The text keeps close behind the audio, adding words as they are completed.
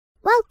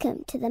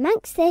Welcome to the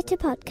Manx Theatre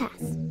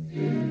Podcast.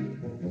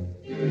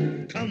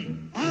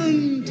 Come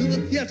on to the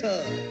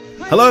theatre.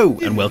 Hello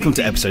and welcome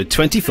to episode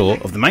 24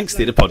 of the Manx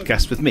Theatre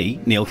Podcast with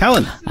me, Neil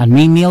Callin. And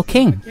me, Neil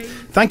King.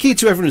 Thank you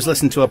to everyone who's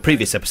listened to our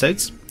previous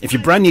episodes. If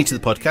you're brand new to the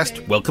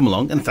podcast, welcome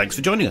along and thanks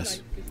for joining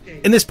us.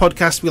 In this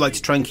podcast, we like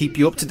to try and keep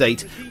you up to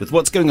date with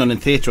what's going on in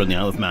theatre on the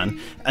Isle of Man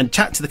and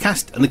chat to the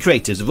cast and the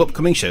creators of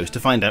upcoming shows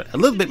to find out a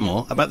little bit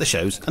more about the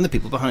shows and the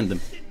people behind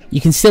them. You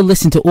can still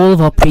listen to all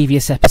of our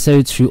previous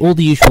episodes through all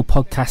the usual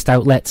podcast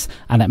outlets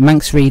and at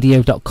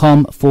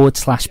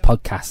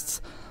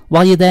manxradio.com/podcasts.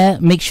 While you're there,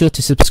 make sure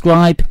to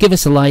subscribe, give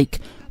us a like,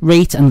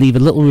 rate and leave a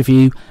little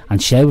review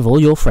and share with all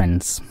your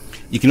friends.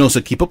 You can also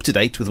keep up to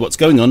date with what's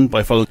going on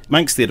by following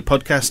Manx Theatre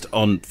Podcast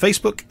on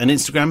Facebook and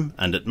Instagram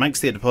and at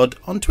Manx Theatre Pod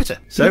on Twitter.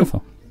 So,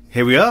 Beautiful.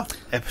 Here we are,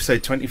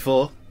 episode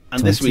 24,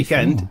 and 24. This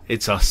weekend,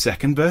 it's our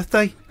second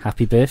birthday.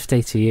 Happy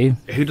birthday to you.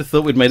 Who'd have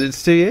thought we'd made it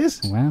to 2 years?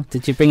 Wow.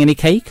 Did you bring any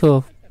cake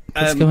or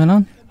what's going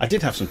on? I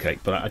did have some cake,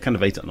 but I kind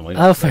of ate it on the way.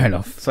 Oh, fair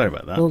enough. Sorry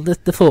about that. Well, the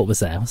thought was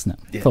there, wasn't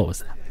it? Yeah. Thought was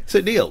there. So,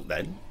 Neil,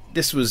 then,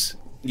 this was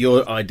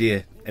your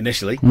idea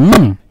initially.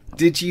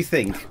 Did you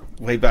think,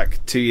 way back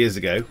 2 years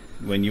ago,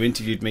 when you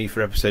interviewed me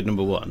for episode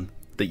number 1,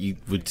 that you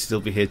would still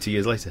be here 2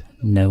 years later?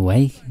 No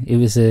way. It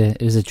was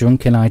a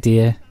drunken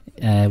idea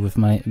with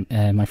my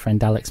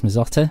friend Alex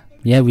Mazzotta.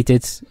 Yeah, we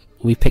did.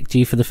 We picked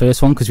you for the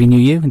first one because we knew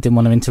you and didn't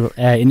want to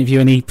interview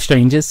any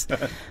strangers.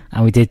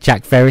 And we did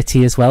Jack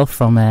Verity as well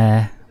from,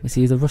 was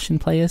he the Russian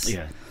Players?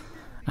 Yeah.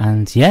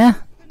 And yeah,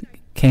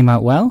 came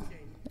out well.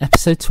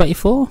 Episode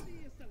 24,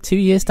 2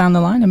 years down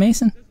the line,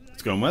 amazing.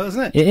 It's gone well,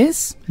 isn't it? It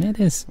is. It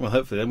is. Well,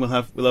 hopefully then we'll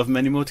have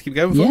many more to keep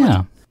going forward.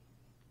 Yeah.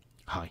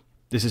 Hi,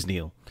 this is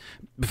Neil.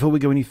 Before we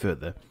go any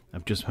further,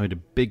 I've just had a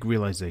big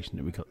realisation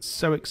that we got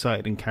so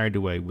excited and carried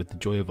away with the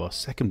joy of our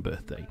second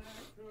birthday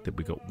that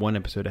we got one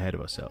episode ahead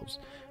of ourselves.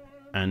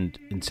 And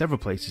in several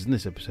places in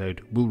this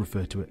episode, we'll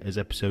refer to it as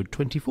episode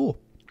 24,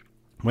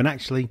 when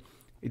actually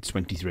it's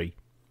 23.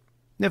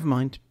 Never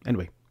mind.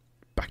 Anyway,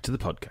 back to the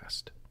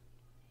podcast.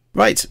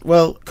 Right,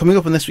 well, coming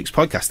up on this week's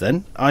podcast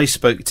then, I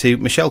spoke to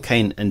Michelle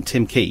Cain and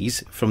Tim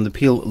Keyes from the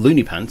Peel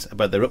Loony Pant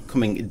about their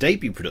upcoming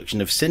debut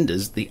production of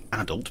Sinders, the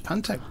Adult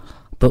Panto.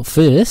 But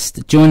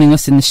first, joining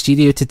us in the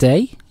studio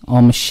today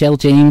are Michelle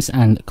James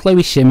and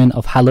Chloe Shimmin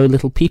of Hello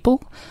Little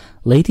People.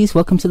 Ladies,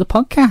 welcome to the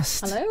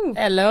podcast. Hello.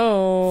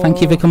 Hello.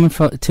 Thank you for coming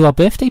to our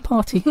birthday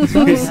party as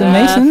well. It's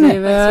amazing, isn't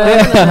it?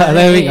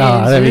 There we go.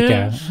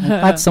 I'm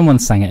glad someone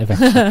sang it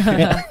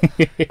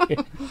eventually.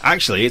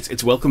 Actually,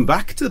 it's welcome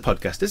back to the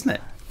podcast, isn't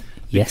it?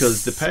 Yes.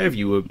 Because the pair of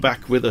you were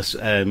back with us,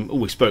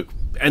 we spoke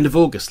end of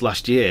August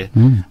last year,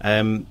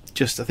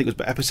 just I think it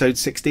was episode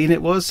 16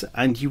 it was,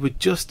 and you were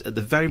just at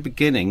the very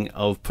beginning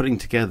of putting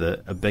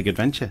together a big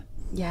adventure.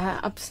 Yeah,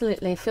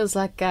 absolutely. It feels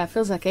like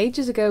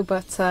ages ago,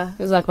 but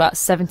Feels like about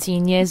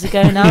 17 years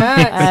ago now.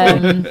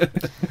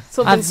 it's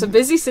all been so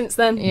busy since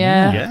then.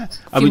 Yeah.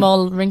 A few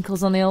more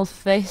wrinkles on the old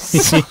face.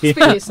 Speak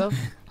for yourself.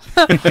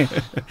 I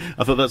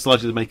thought that's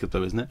largely the makeup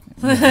though, isn't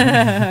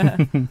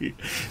it?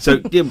 So,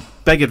 yeah,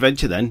 big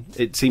adventure then.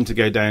 It seemed to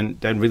go down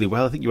really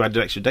well. I think you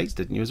added extra dates,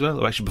 didn't you, as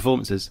well, or extra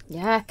performances?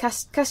 Yeah,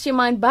 cast your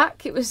mind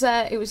back. It was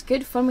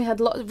good fun. We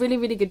had lots of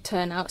really good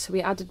turnout, so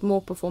we added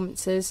more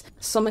performances.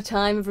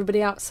 Summertime,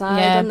 everybody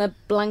outside on their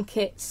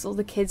blankets, all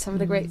the kids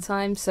having a great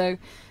time. So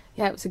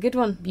yeah, it was a good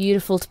one.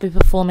 Beautiful to be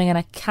performing in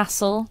a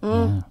castle.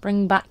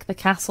 Bring back the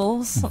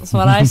castles. That's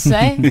what I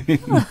say.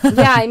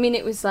 Yeah, I mean,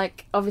 it was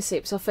like, obviously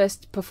it was our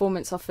first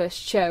performance, our first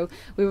show.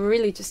 We were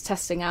really just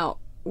testing out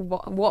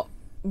what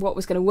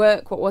was going to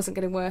work, what wasn't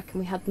going to work, and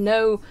we had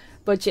no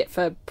budget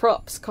for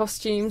props,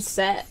 costumes,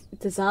 set,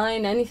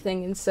 design,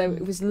 anything. And so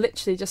it was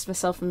literally just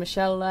myself and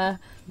Michelle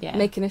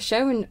making a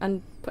show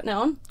and putting it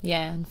on.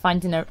 Yeah, and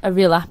finding a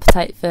real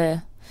appetite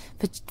for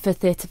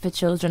theatre for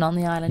children on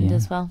the island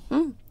as well.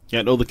 Yeah,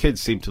 and all the kids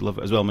seemed to love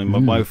it as well. I mean, my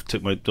wife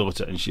took my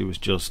daughter and she was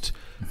just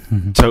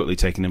totally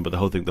taken in by the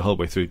whole thing, the whole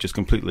way through, just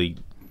completely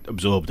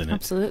absorbed in it.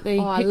 Absolutely.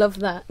 Oh, I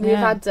love that.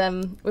 Yeah.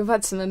 We've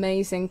had some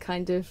amazing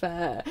kind of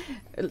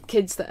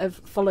kids that have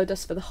followed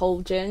us for the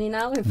whole journey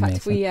now. In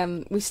fact,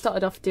 we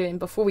started off doing,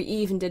 before we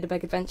even did a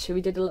big adventure,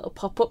 we did a little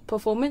pop-up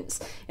performance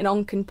in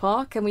Onken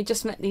Park, and we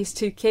just met these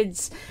two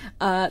kids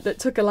that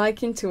took a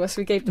liking to us.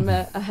 We gave them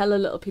a Hello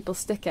Little People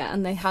sticker,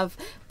 and they have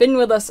been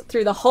with us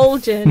through the whole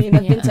journey, and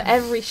they've been to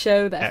every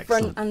show. They're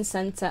front and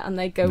centre, and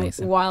they go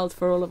wild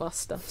for all of our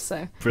stuff.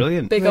 So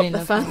Brilliant. Big up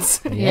the fans.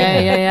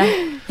 Yeah.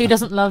 Who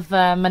doesn't love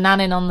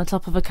mananning on the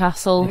top of a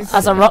castle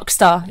as a rock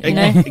star, you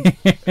know?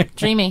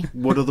 Dreamy.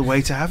 What other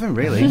way to have him,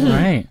 really?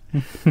 Right.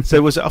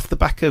 So was it off the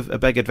back of a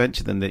big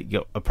adventure then that you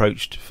got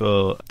approached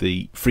for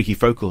the Freaky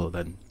Folklore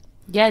then?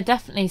 Yeah,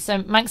 definitely. So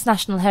Manx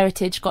National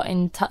Heritage got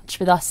in touch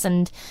with us,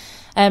 and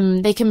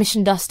they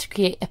commissioned us to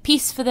create a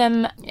piece for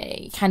them,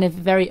 kind of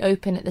very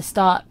open at the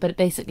start, but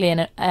basically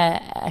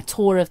a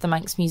tour of the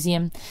Manx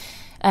Museum.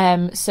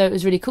 So it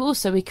was really cool.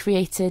 So we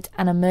created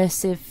an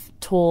immersive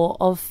tour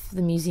of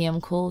the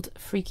museum called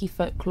Freaky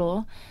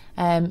Folklore,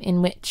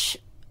 in which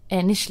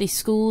initially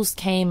schools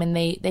came and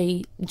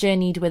they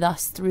journeyed with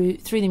us through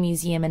the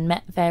museum and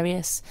met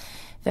various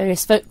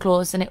various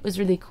folklores, and it was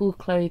really cool,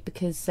 Chloe,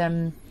 because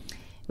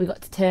we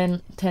got to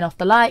turn off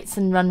the lights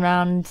and run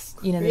around,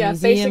 the museum.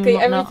 Basically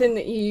and whatnot. everything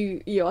that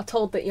you are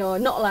told that you're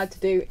not allowed to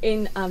do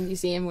in a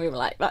museum. We were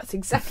like, that's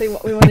exactly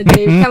what we want to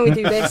do. Can we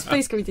do this?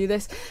 Please, can we do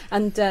this?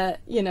 And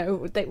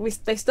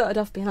they started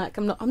off being like,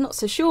 I'm not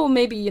so sure.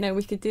 Maybe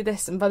we could do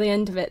this. And by the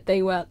end of it,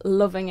 they were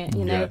loving it.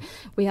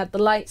 We had the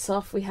lights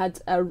off. We had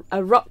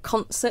a rock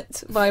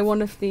concert by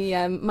one of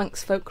the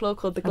Manx folklore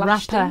called the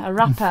Glashton. A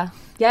rapper.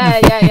 Yeah,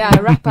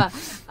 a rapper.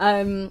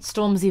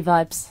 Stormzy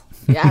vibes.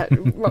 Yeah,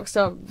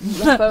 rockstar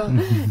rapper.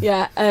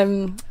 Yeah.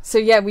 So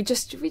yeah, we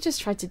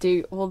just tried to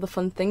do all the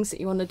fun things that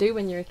you want to do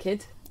when you're a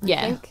kid. I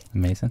think.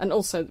 Amazing. And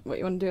also what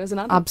you want to do as an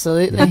adult.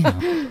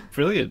 Absolutely.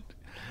 Brilliant.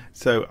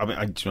 So, I mean,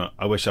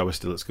 I wish I was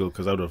still at school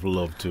because I would have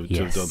loved to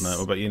have done that.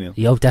 What about you, Neil?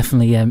 You're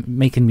definitely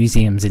making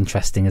museums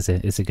interesting is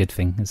a good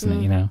thing, isn't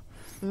it?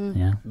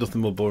 Yeah.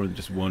 Nothing more boring than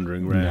just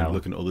wandering around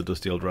looking at all the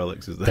dusty old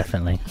relics, is there?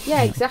 Definitely.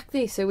 Yeah,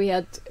 exactly. So we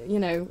had,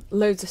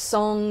 loads of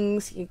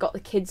songs. You got the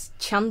kids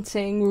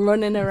chanting,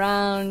 running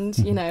around.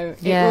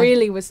 It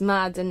really was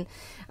mad. And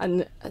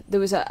there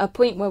was a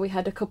point where we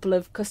had a couple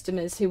of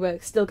customers who were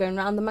still going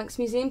around the Manx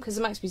Museum because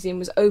the Manx Museum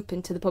was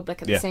open to the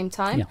public at the same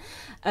time.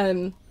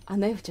 Yeah.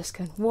 And they were just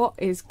going, what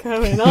is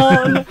going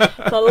on?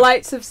 The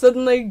lights have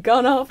suddenly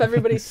gone off.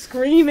 Everybody's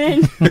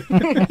screaming.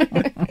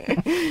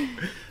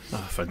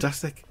 Oh,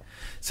 fantastic.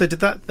 So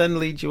did that then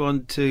lead you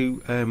on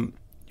to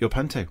your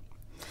panto?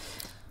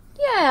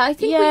 Yeah, I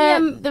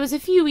think there was a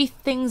few wee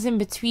things in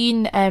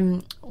between.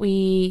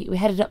 We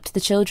headed up to the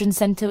Children's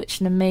Centre, which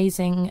is an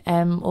amazing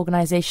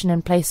organisation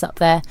and place up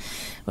there,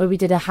 where we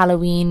did a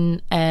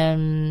Halloween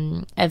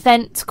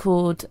event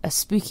called a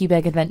Spooky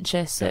Beg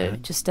Adventure. So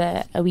just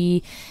a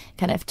wee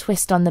kind of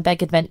twist on the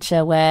Beg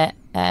Adventure where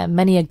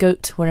many a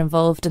goat were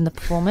involved in the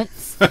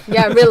performance.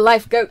 Yeah, real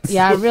life goats.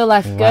 Yeah, real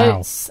life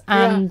goats,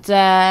 and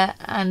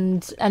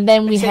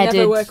then we headed.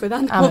 Never work with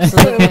animals.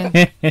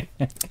 Absolutely.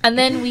 And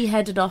then we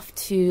headed off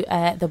to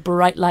the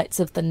bright lights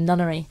of the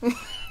nunnery,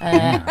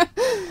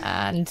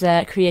 and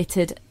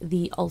created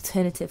the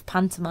alternative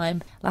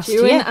pantomime last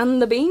year.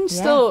 And the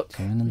Beanstalk.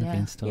 Joan and the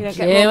Beanstalk. You don't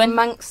get more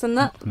Manx than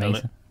that.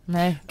 Amazing.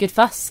 No, good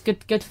fuss,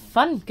 good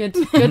fun, good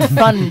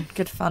fun,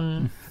 good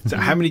fun. So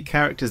how many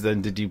characters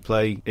then did you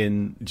play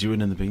in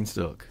Joan and the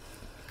Beanstalk?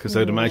 Because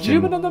I'd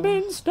imagine Joan and the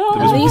Beanstalk.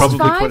 there was At least probably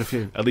five? quite a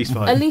few. At least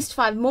five. At least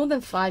 5, more than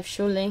 5,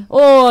 surely.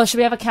 Oh, should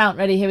we have a count?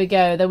 Ready? Here we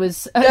go. There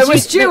was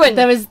Joan.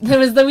 There was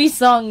the wee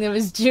song. There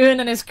was Joan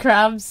and his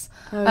crabs.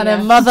 And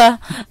a mother,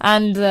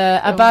 and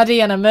a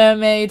baddie, and a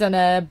mermaid, and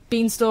a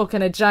beanstalk,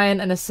 and a giant,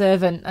 and a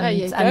servant,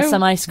 and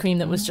some ice cream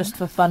that was just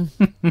for fun.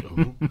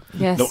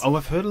 Yes. No,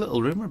 I've heard a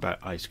little rumour about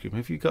ice cream.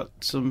 Have you got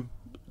some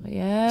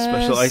Yes.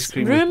 special ice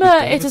cream? with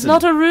Rumour. It is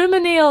not a rumour,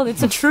 Neil.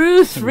 It's a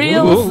truth,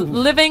 real,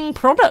 living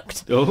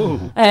product.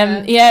 Oh.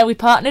 Yeah, we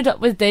partnered up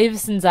with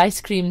Davison's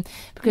Ice Cream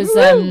because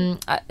the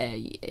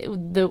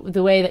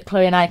way that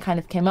Chloe and I kind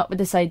of came up with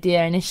this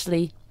idea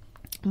initially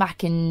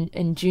back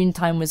in June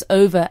time was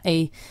over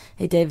a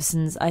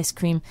Davison's ice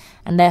cream,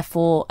 and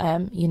therefore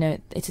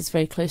it is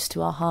very close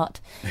to our heart.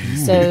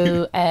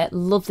 So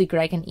lovely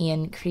Greg and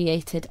Ian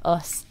created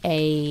us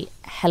a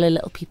Hello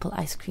Little People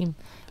ice cream.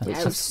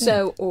 It was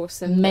so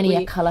awesome. Many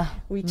a colour.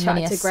 We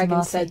chatted to Greg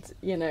and said,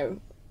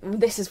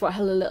 this is what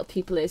Hello Little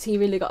People is. He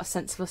really got a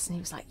sense of us, and he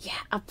was like, yeah,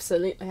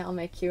 absolutely, I'll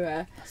make you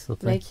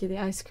the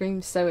ice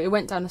cream. So it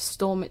went down a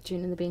storm at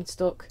June and the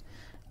Beanstalk.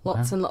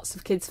 Lots and lots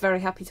of kids very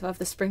happy to have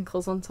the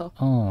sprinkles on top.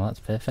 Oh, that's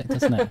perfect,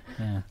 isn't it?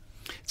 Yeah.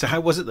 So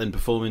how was it then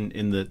performing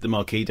in the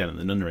marquee down at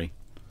the nunnery?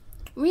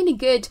 Really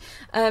good.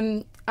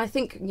 I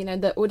think,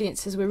 the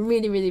audiences were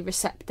really, really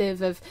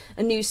receptive of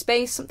a new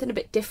space, something a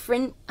bit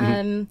different.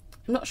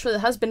 I'm not sure there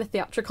has been a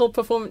theatrical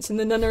performance in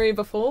the nunnery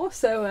before,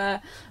 so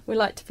we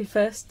like to be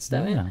first,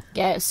 don't we?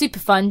 Yeah, it was super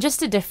fun.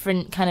 Just a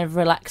different kind of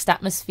relaxed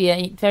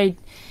atmosphere.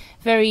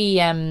 Very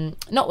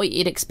not what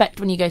you'd expect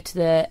when you go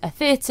to a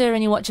theatre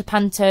and you watch a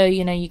panto.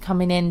 You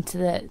coming into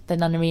the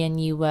nunnery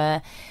and you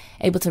were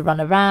able to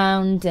run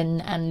around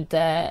and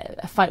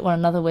fight one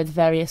another with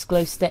various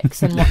glow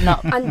sticks and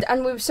whatnot.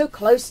 and we were so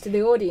close to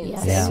the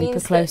audience. Yeah. It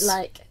means Super close.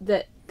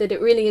 that it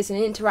really is an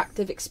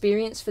interactive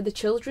experience for the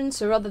children.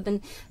 So rather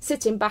than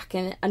sitting back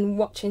and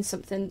watching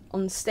something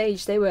on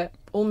stage, they were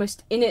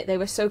almost in it. They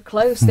were so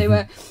close. They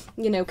were,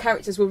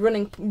 characters were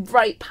running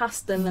right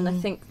past them, and I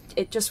think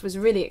it just was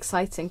really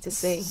exciting to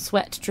see.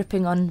 Sweat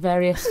dripping on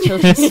various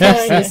children's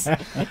faces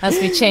as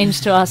we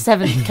changed to our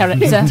 7th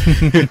character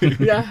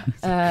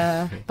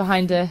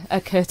behind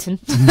a curtain.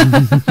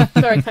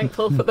 Very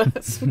thankful for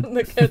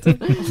the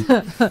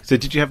curtain. So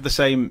did you have the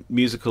same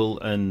musical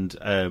and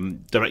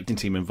directing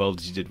team involved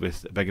as you did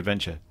with Beg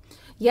Adventure?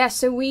 Yeah,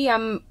 so we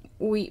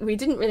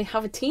didn't really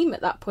have a team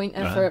at that point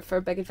for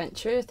a Beg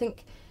Adventure. I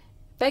think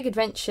Beg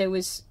Adventure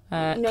was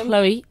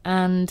Chloe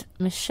and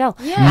Michelle,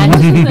 yeah,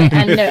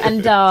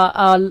 and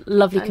our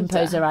lovely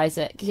composer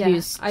Isaac's Isaac,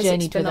 who's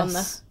journeyed been with on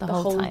us the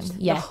whole time.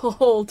 The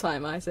whole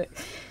time, Isaac.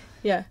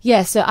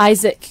 Yeah, so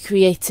Isaac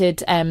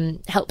created,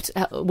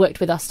 worked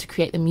with us to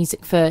create the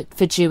music for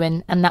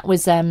Juin, and that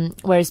was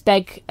whereas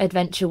Beg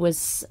Adventure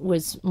was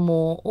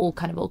more all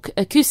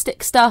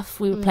acoustic stuff.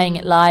 We were playing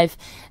it live.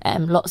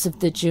 Lots of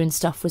the Juin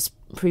stuff was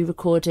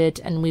pre-recorded,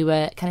 and we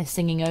were kind of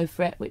singing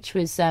over it, which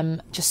was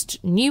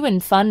just new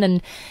and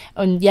fun.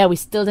 And yeah, we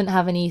still didn't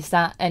have any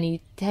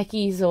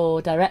techies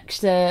or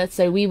director,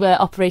 so we were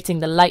operating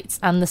the lights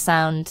and the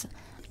sound.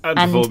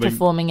 And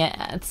performing it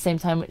at the same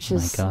time, which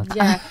is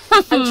yeah,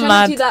 and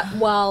trying to do that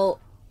while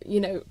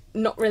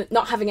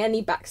not having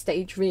any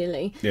backstage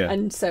really,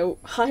 and so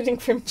hiding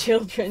from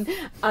children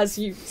as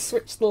you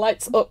switch the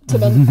lights up to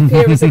then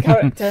appear as a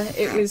character.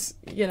 It was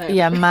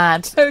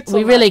mad.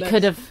 We really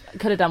could have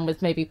done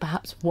with maybe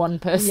perhaps one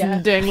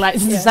person doing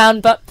lights and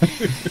sound, but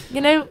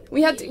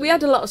we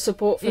had a lot of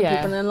support from people,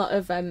 and a lot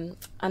of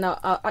and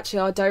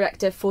our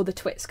director for the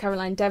Twits,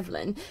 Caroline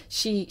Devlin,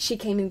 she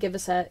came and gave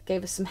us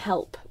some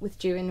help with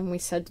Juin, and we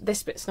said,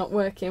 this bit's not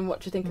working, what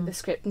do you think of the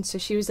script? And so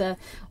she was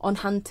on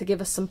hand to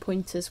give us some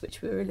pointers,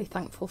 which we were really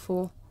thankful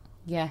for.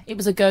 Yeah, it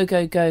was a go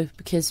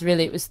because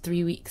really it was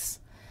 3 weeks.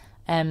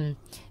 3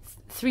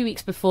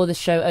 weeks before the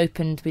show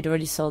opened, we'd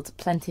already sold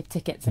plenty of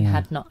tickets and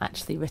had not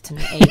actually written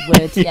a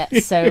word yet.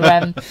 So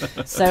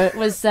it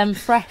was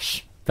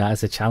fresh. That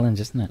is a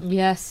challenge, isn't it?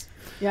 Yes.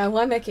 Yeah,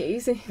 why make it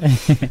easy?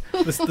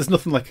 There's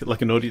nothing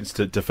like an audience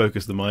to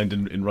focus the mind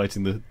in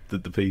writing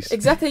the piece.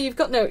 Exactly, you've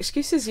got no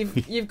excuses.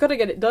 You've got to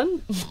get it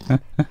done.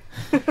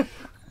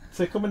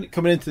 So coming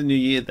into the new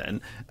year,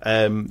 then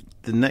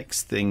the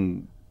next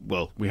thing.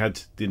 Well, we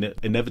had the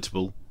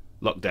inevitable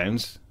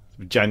lockdowns,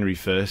 January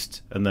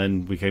 1st, and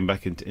then we came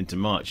back into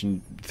March.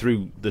 And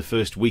through the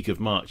first week of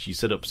March, you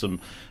set up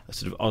some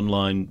sort of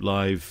online,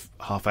 live,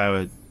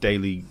 half-hour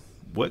daily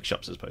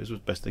workshops, I suppose, was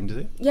the best thing to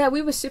do. Yeah,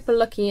 we were super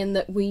lucky in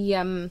that we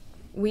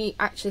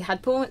actually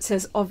had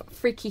performances of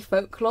Freaky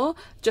Folklore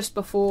just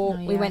before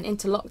we went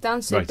into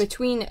lockdown. So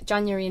between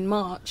January and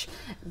March,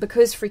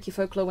 because Freaky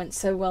Folklore went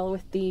so well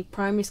with the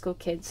primary school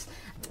kids,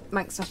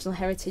 Manx National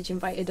Heritage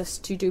invited us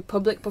to do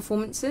public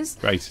performances.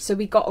 Right. So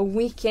we got a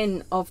week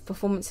in of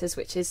performances,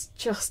 which is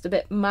just a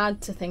bit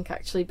mad to think,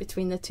 actually,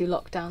 between the two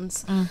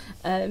lockdowns.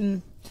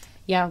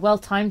 Yeah, well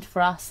timed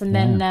for us. And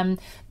then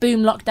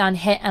boom, lockdown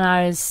hit, and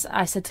I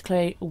said to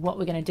Chloe, what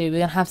we're going to do? We're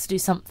going to have to do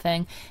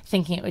something,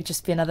 thinking it would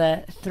just be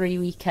another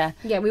 3-weeker.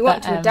 Yeah, we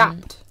want to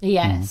adapt.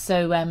 Yeah,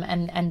 so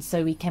and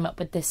so we came up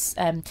with this.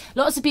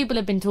 Lots of people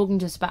have been talking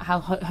to us about how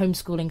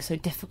homeschooling's so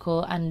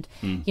difficult, and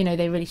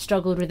they really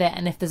struggled with it.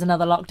 And if there's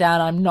another lockdown,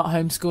 I'm not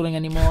homeschooling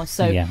anymore.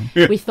 So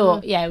we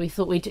thought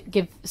we'd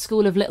give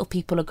School of Little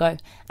People a go.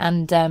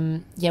 And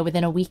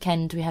within a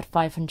weekend, we had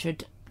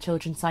 500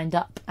 children signed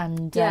up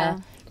and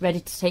ready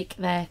to take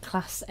their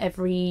class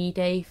every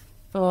day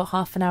for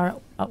half an hour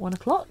at 1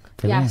 o'clock.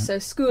 Brilliant. Yeah, so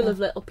School of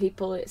Little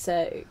People,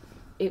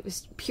 it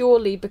was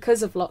purely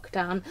because of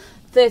lockdown,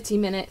 30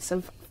 minutes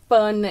of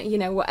fun,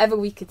 whatever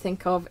we could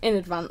think of in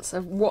advance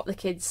of what the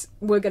kids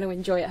were going to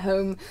enjoy at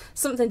home,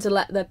 something to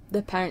let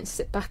the parents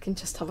sit back and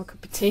just have a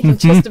cup of tea and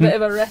just a bit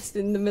of a rest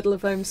in the middle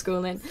of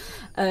homeschooling.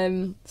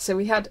 So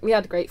we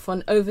had great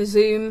fun over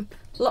Zoom.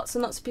 Lots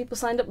and lots of people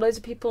signed up. Loads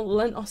of people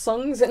learnt our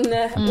songs and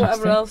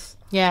whatever else.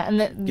 Yeah, and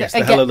the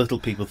Hello Little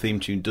People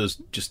theme tune does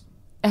just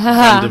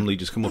randomly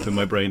just come up in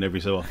my brain every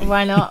so often.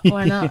 Why not?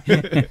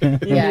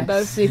 Yeah,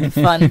 both super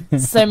fun.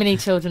 So many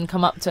children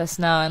come up to us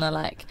now and are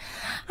like,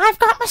 I've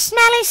got my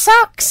smelly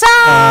socks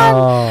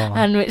on!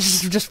 And which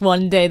is just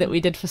one day that we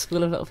did for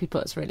School of Little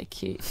People. It's really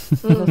cute.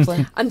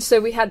 Lovely. And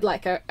so we had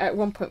at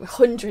one point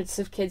hundreds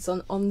of kids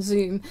on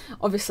Zoom,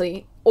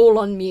 obviously all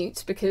on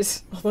mute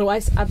because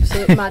otherwise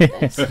absolute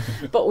madness.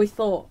 But we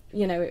thought,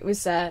 it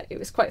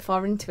was quite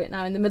far into it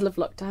now, in the middle of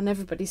lockdown,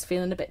 everybody's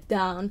feeling a bit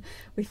down.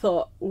 We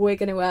thought we're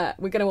gonna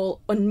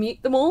all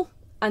unmute them all,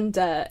 and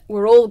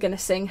we're all gonna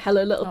sing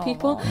Hello Little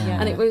People.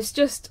 And it was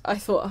just, I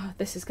thought,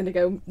 this is gonna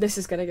go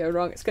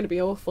wrong, it's gonna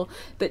be awful.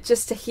 But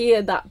just to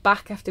hear that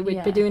back after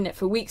we'd been doing it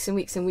for weeks and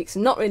weeks and weeks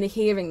and not really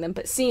hearing them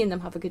but seeing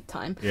them have a good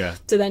time,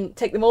 to then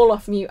take them all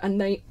off mute and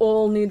they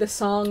all knew the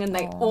song and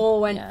they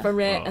all went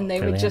for it, and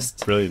they were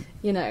just brilliant.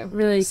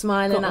 Really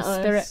smiling at us.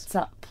 Spirits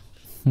up.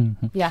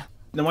 Yeah.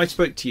 Now, I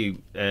spoke to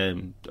you,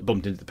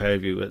 bumped into the pair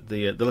of you at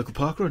the local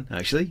park run,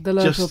 actually. The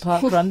local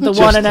park run, the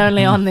one and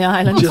only on the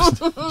island.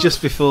 Just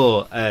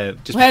before... Where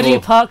do you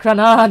park run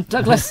on,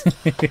 Douglas?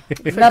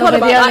 That'll be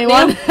the only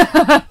one.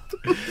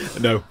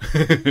 No.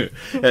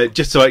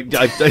 Just so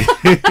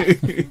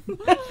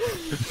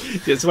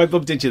so I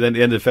bumped into you then at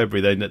the end of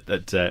February then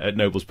at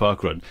Noble's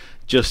Park Run,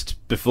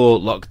 just before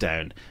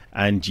lockdown,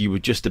 and you were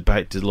just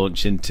about to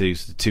launch into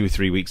 2 or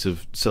 3 weeks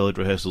of solid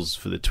rehearsals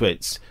for the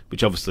Twits,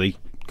 which obviously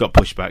got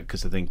pushed back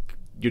because I think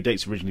your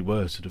dates originally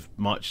were sort of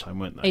March time,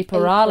 weren't they?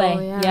 April,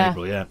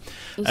 yeah.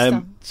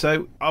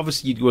 So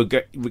obviously you were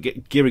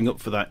gearing up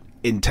for that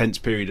intense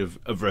period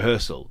of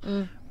rehearsal.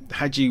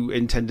 had you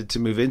intended to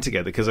move in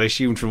together? Because I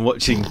assumed from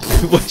watching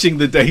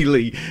the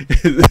daily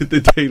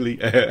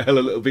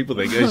Hello Little People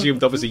thing, I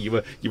assumed obviously you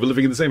were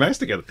living in the same house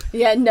together.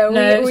 Yeah, no,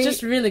 it was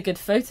just really good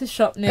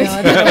Photoshop, Neil.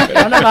 I don't know what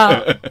you're on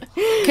about.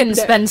 Couldn't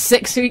spend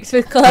 6 weeks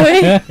with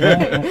Chloe.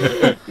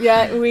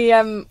 Yeah,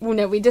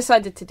 we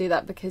decided to do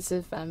that because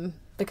of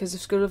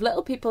School of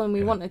Little People, and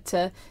we wanted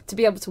to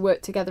be able to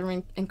work together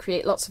and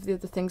create lots of the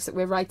other things that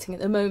we're writing at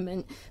the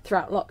moment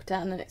throughout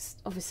lockdown. And it's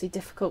obviously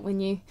difficult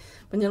when you're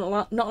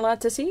not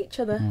allowed to see each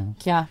other.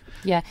 Yeah.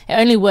 It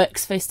only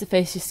works face to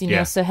face, you see, Neil.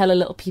 Yeah. So Hello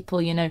Little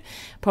People,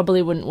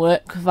 probably wouldn't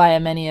work via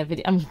many a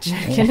video. I'm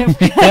joking.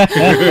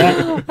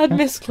 I'd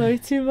miss Chloe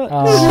too much.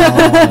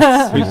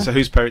 So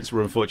whose parents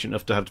were unfortunate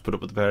enough to have to put up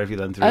with the pair of you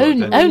then?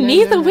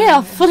 Neither. We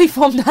are fully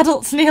formed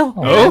adults, Neil.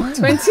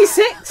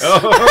 26.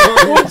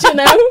 What do you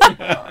know?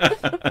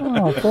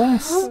 Oh,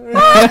 bless.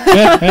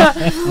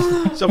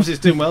 So obviously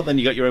it's doing well. Then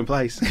you got your own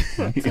place.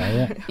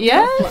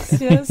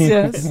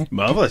 Yes.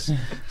 Marvellous.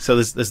 So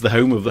there's the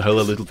home of the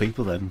Hello Little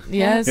People then.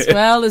 Yes.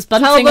 Well, there's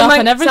bunting up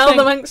and everything. Tell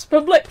the Manx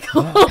public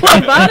all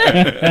about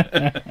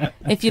it.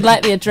 If you'd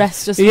like the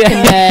address, just look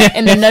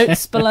in the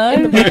notes below.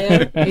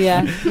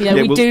 Yeah.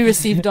 We do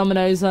receive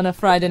Dominoes on a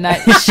Friday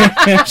night.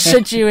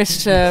 Should you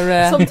wish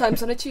to?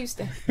 Sometimes on a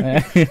Tuesday.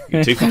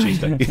 Two for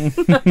Tuesday.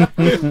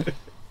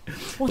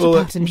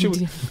 I'm sure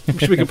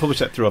we can publish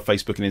that through our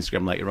Facebook and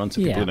Instagram later on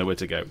so people know where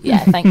to go. Yeah,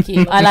 thank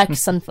you. I like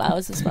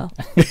sunflowers as well.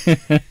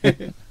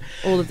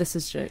 All of this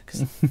is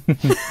jokes.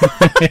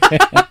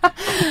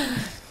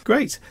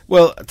 Great.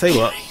 Well, I'll tell you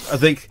what, I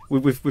think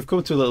we've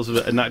come to a little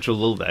bit of a natural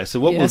lull there. So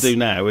what we'll do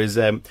now is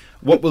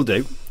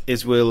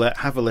we'll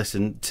have a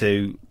listen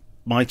to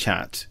my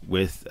chat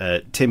with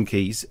Tim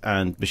Keyes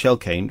and Michelle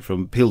Cain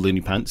from Peel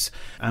Loony Pants,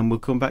 and we'll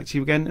come back to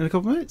you again in a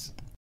couple of minutes.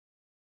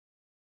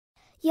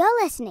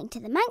 You're listening to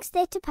the Manx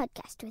Theatre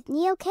Podcast with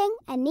Neil King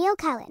and Neil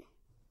Callin.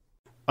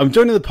 I'm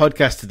joined in the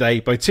podcast today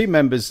by two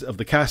members of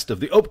the cast of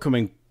the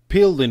upcoming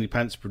Peel Loony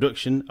Pants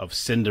production of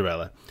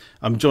Cinderella.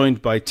 I'm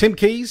joined by Tim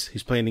Keyes,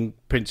 who's playing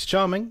Prince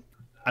Charming,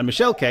 and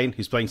Michelle Cain,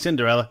 who's playing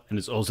Cinderella and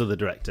is also the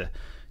director.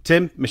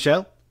 Tim,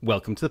 Michelle,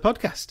 welcome to the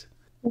podcast.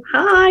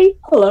 Hi.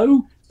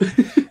 Hello.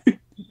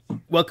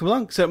 Welcome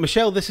along. So,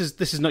 Michelle, this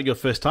is not your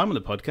first time on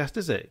the podcast,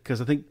 is it? Because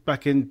I think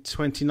back in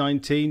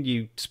 2019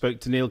 you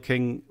spoke to Neil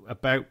King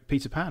about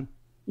Peter Pan.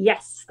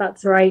 Yes,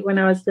 that's right. When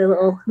I was the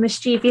little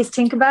mischievous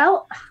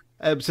Tinkerbell.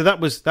 So that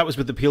was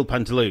with the Peel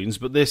Pantaloons,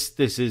 but this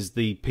is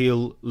the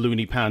Peel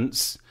Loony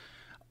Pants.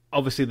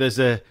 Obviously, there's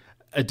a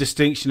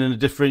distinction and a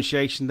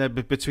differentiation there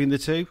between the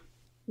two.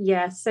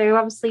 Yeah. So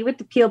obviously, with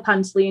the Peel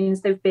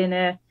Pantaloons, they've been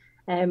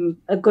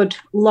a good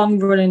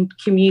long-running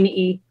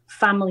community,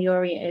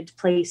 family-oriented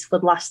place for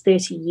the last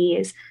 30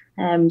 years.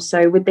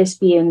 So with this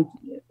being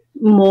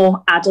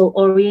more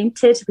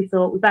adult-oriented, we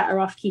thought we're better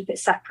off keep it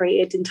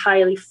separated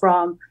entirely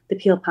from the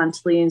Peel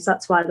Pantaloons.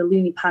 That's why the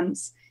Loony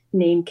Pants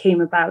name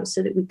came about,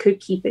 so that we could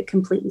keep it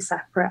completely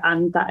separate,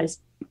 and that is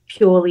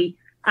purely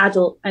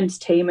adult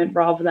entertainment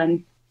rather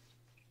than,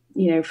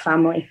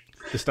 family.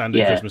 The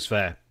standard Christmas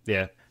fare.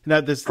 Yeah. Now,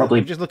 I'm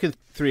just looking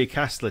through your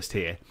cast list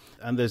here,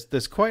 and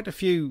there's quite a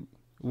few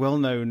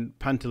well-known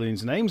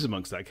Pantaloons names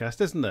amongst that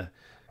cast, isn't there?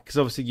 Because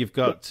obviously you've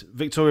got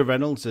Victoria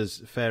Reynolds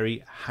as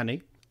Fairy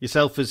Hanny,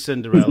 yourself as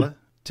Cinderella,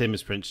 Tim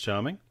as Prince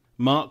Charming,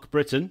 Mark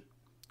Britton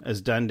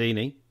as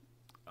Dandini.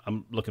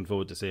 I'm looking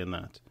forward to seeing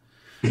that.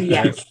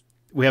 Yes.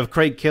 We have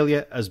Craig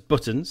Killier as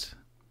Buttons,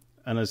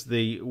 and as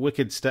the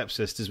wicked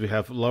stepsisters we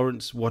have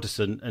Lawrence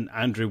Watterson and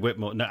Andrew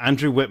Whitmore. Now,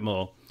 Andrew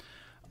Whitmore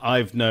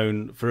I've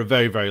known for a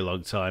very, very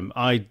long time.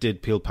 I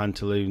did Peel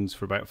Pantaloons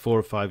for about 4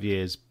 or 5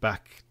 years,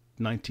 back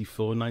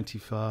 94,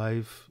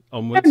 95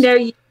 onwards. No,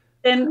 you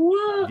didn't.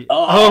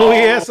 Oh,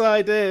 yes,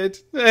 I did.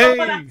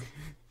 Hey.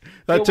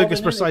 That took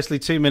us precisely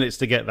 2 minutes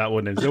to get that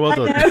one in, so well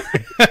done.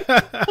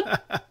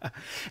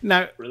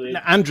 Now,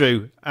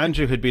 Andrew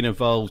had been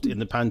involved in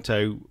the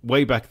Panto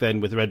way back then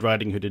with Red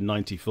Riding Hood in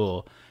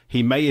 94.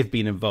 He may have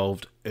been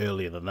involved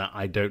earlier than that.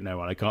 I don't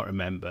know, and I can't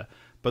remember.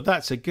 But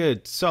that's a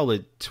good,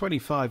 solid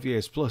 25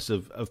 years plus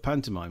of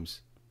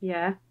pantomimes.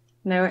 Yeah,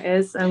 no, it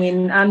is. I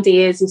mean,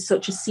 Andy is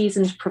such a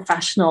seasoned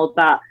professional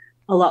that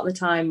a lot of the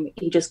time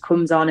he just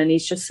comes on and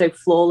he's just so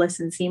flawless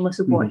and seamless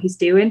with what he's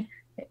doing.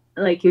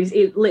 Like, he was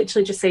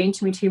literally just saying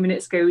to me 2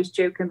 minutes ago, he was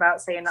joking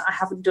about saying that I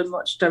haven't done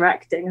much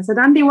directing. I said,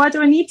 Andy, why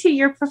do I need to?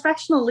 You're a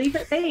professional. Leave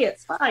it be.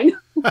 It's fine.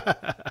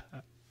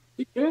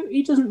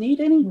 He doesn't need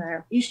any.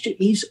 No.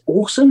 He's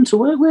awesome to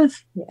work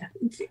with. Yeah.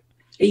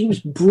 He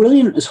was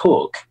brilliant as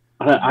Hook.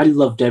 I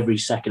loved every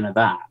second of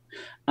that.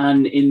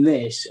 And in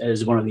this,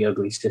 as one of the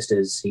ugly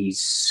sisters,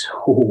 he's...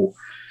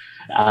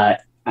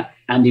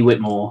 Andy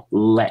Whitmore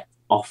let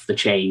off the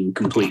chain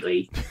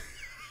completely.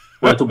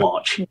 Worth a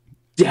watch.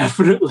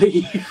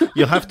 Definitely.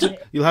 You'll have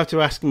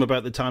to ask him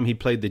about the time he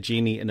played the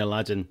genie in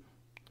Aladdin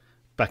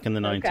back in the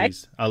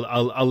 90s.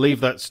 I'll leave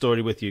that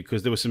story with you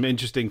because there were some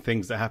interesting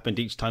things that happened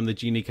each time the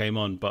genie came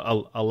on, but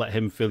I'll let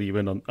him fill you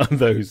in on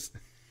those.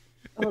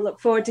 I'll look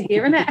forward to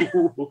hearing it.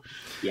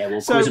 Yeah,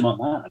 we'll quiz him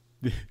on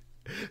that.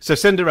 So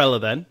Cinderella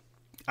then.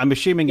 I'm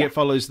assuming it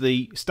follows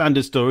the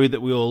standard story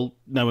that we all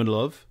know and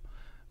love,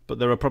 but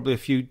there are probably a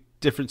few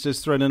differences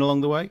thrown in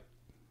along the way.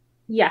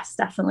 Yes,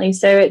 definitely.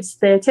 So it's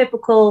the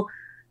typical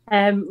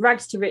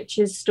rags to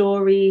riches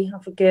story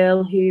of a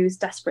girl who's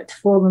desperate to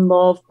fall in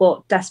love,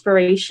 but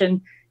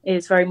desperation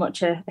is very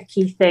much a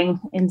key thing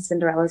in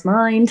Cinderella's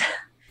mind.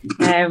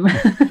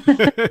 That's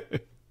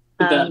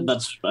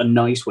a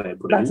nice way of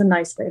putting it. That's a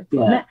nice way of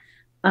putting it.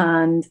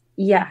 And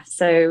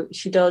so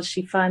she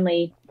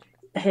finally,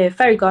 her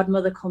fairy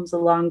godmother comes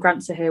along,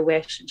 grants her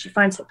wish, and she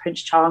finds her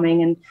Prince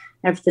Charming, and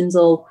everything's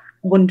all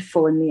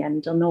wonderful in the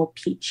end and all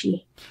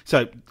peachy.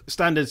 So,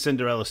 standard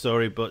Cinderella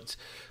story, but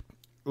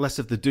less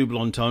of the double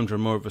entendre,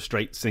 more of a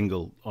straight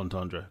single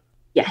entendre.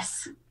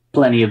 Yes.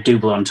 Plenty of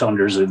double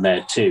entendres in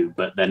there too,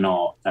 but they're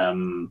not,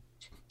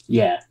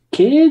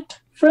 kid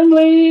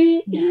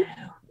friendly.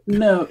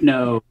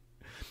 No.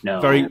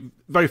 Very,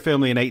 very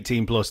firmly an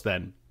 18 plus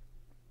then.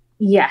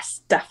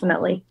 Yes,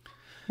 definitely.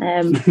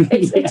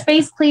 It's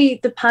basically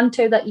the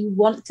panto that you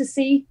want to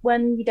see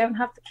when you don't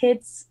have the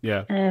kids.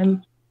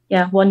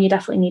 One you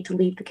definitely need to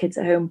leave the kids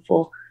at home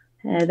for.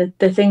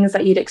 The things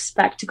that you'd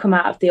expect to come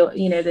out of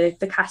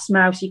the cast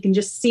mouse, you can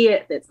just see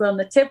it. It's on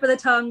the tip of the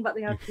tongue, but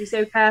they have to be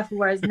so careful.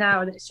 Whereas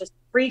now it's just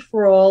free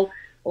for all,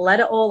 let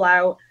it all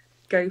out,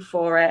 go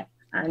for it.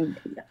 And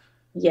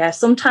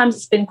sometimes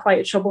it's been quite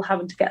a trouble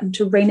having to get them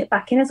to rein it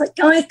back in. It's like,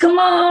 guys, come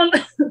on.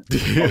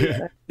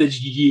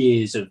 There's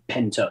years of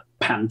pent-up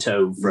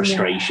panto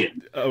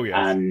frustration. Oh,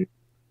 yeah. And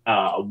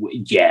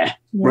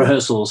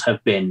rehearsals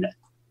have been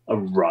a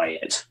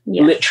riot.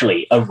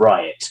 Literally a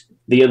riot.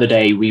 The other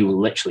day, we were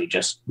literally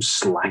just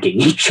slagging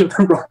each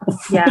other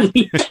off.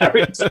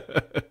 Character.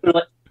 We're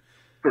like,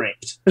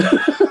 great.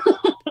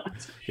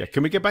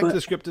 Can we get back to the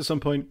script at some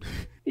point?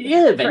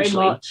 Yeah,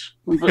 eventually.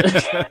 Very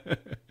much.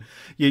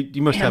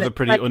 You must have a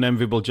pretty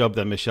unenviable job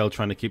then, Michelle,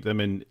 trying to keep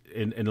them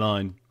in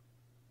line.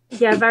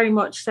 Yeah, very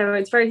much so.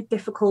 It's very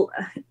difficult.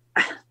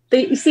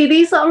 You see,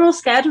 these are all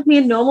scared of me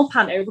in normal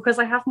panto because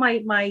I have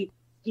my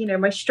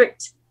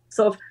strict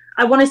sort of,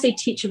 I want to say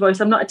teacher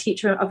voice. I'm not a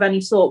teacher of any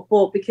sort,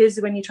 but because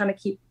when you're trying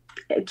to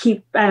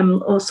keep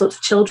all sorts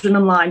of children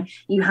in line,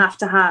 you have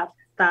to have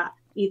that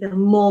either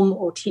mum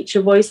or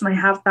teacher voice, and I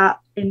have that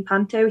in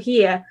panto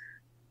here.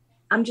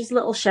 I'm just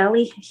little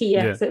Shelley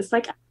here, so it's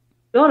like,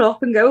 shut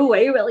up and go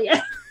away, will you?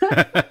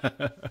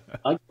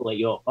 I call it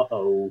your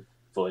uh-oh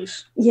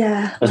voice.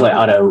 Yeah. It's like,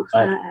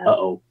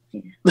 uh-oh.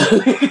 Yeah.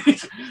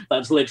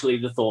 That's literally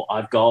the thought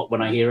I've got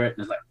when I hear it.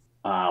 And it's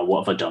like,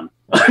 what have I done?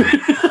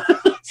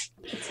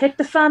 It's hit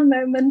the fan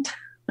moment.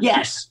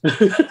 Yes.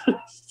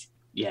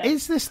 Yeah.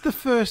 Is this the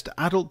first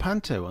adult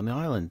panto on the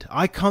island?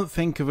 I can't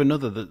think of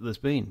another that there's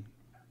been.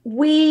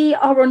 We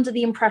are under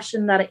the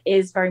impression that it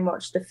is very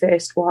much the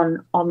first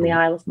one on the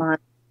Isle of Man.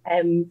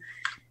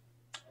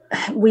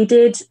 We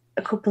did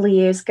a couple of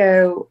years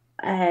ago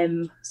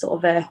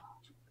sort of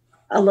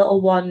a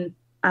little one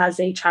as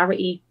a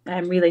charity,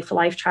 Relay for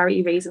Life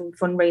charity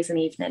fundraising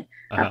evening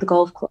at the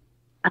golf club.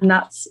 And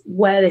that's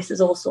where this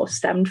is all sort of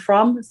stemmed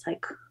from. It's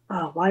like,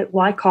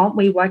 why can't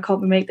we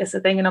make this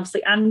a thing? And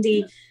obviously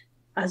Andy,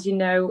 as you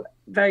know,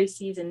 very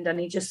seasoned, and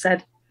he just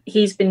said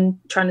he's been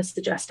trying to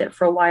suggest it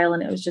for a while,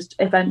 and it was just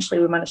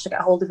eventually we managed to get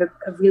a hold of a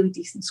really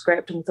decent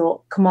script and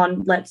thought, come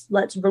on, let's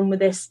run with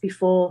this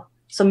before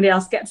somebody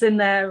else gets in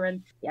there.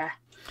 And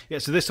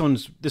so this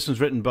one's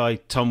written by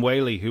Tom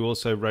Whaley, who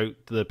also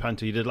wrote the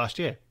panto you did last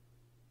year.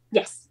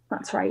 Yes,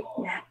 that's right.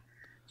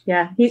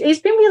 Yeah, he's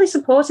been really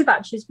supportive,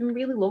 actually. He's been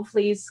really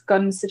lovely. He's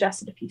gone and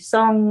suggested a few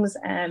songs,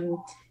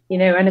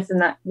 anything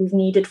that we've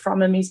needed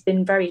from him. He's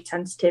been very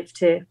attentive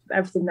to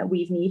everything that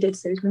we've needed,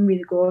 so he's been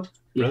really good.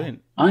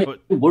 Brilliant. I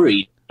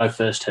worried I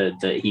first heard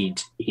that he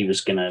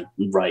was going to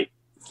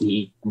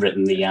he'd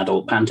written the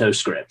adult panto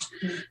script,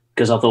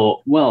 because I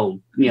thought,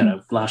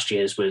 last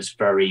year's was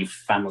very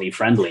family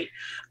friendly,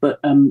 but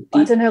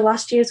I don't know,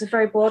 last year's was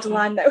very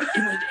borderline though.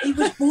 It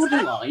was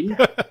borderline,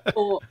 but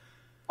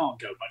can't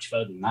go much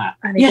further than that.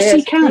 And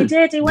he can. He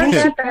did. He went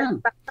there,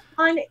 the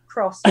line it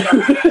crossed.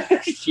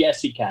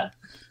 Yes, he can.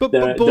 But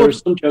there are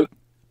some jokes.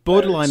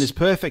 Borderline is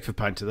perfect for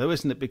panto, though,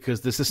 isn't it?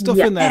 Because there's the stuff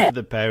in there for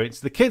the parents.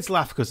 The kids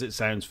laugh because it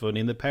sounds funny,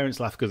 and the parents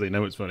laugh because they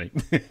know it's funny.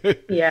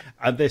 Yeah.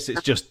 And this,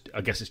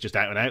 I guess it's just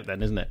out and out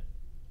then, isn't it?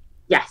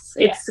 Yes,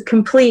 it's a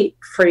complete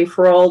free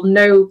for all.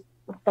 No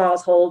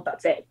bars hold.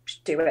 That's it.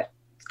 Just do it.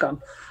 It's gone.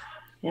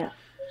 Yeah.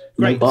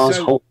 No bars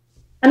hold.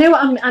 I know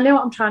what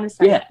I'm trying to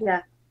say.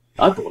 Yeah.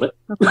 I bought it.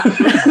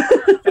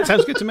 It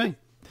sounds good to me.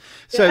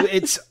 So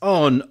it's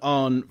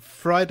on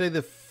Friday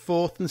the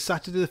 4th and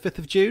Saturday the 5th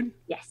of June?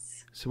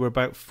 Yes. So we're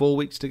about 4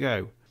 weeks to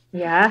go.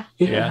 Yeah.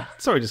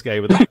 Sorry, just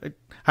go with it.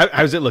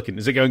 How's it looking?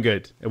 Is it going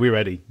good? Are we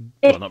ready?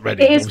 Well, not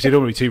ready. Obviously,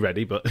 don't want to be too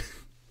ready, but...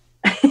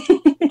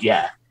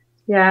 Yeah.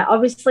 Yeah,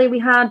 obviously we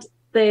had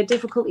the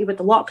difficulty with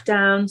the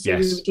lockdown, so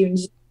we were doing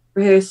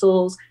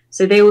rehearsals.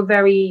 So they were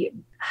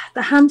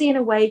they're handy in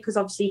a way, because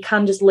obviously you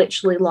can just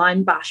literally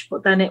line bash,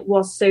 but then it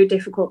was so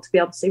difficult to be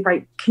able to say,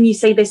 right, can you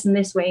say this in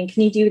this way, and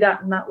can you do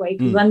that in that way?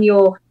 Because when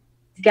you're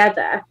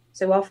together,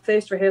 so our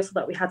first rehearsal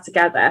that we had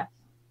together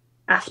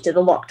after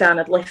the lockdown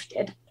had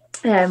lifted,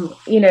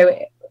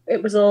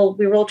 it was all,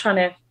 we were all trying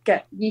to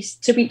get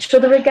used to each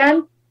other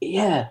again.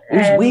 Yeah, it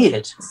was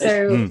weird.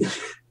 So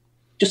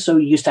just so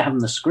used to having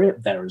the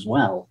script there as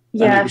well.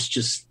 Yeah. And it was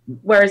just...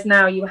 Whereas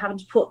now you were having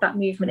to put that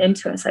movement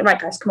into it and say, right,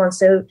 guys, come on.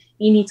 So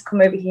you need to come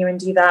over here and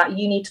do that.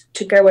 You need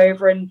to go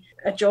over and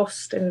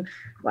adjust and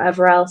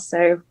whatever else.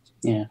 So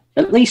yeah,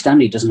 at least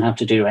Andy doesn't have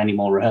to do any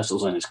more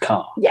rehearsals in his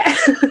car. Yeah.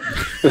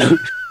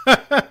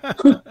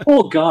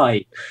 Poor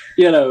guy.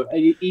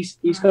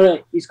 He's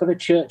got a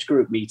church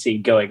group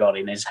meeting going on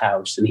in his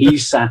house, and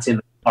he's sat in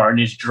the car in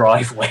his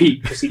driveway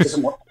because he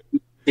doesn't want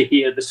to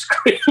hear the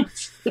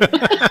script.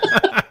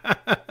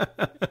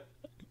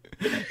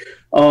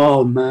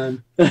 Oh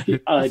man.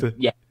 At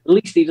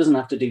least he doesn't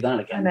have to do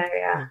that again. I know,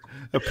 yeah.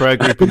 A prayer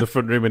group in the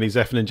front room and he's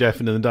effing and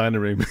jeffing in the dining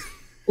room.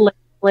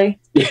 Literally.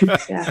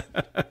 Yeah.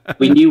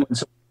 We knew when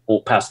someone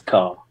walked past the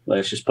car.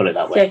 Let's just put it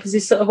that way. Yeah, because he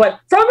sort of went,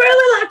 from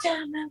really loud,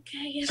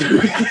 okay.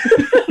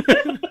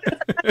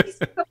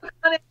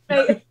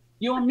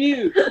 You're on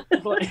mute.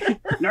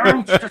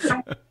 No, it's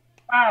so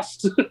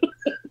fast.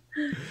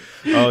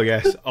 Oh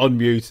yes, on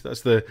mute.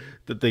 That's the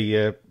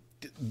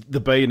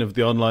bane of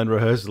the online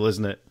rehearsal,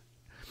 isn't it?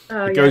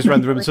 It goes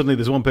around the room and suddenly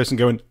there's one person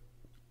going,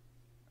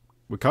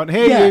 "We can't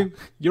hear you.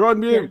 You're on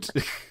mute."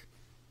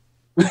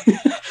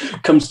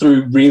 Comes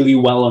through really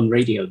well on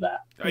radio.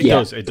 That it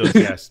does,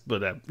 yes.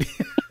 But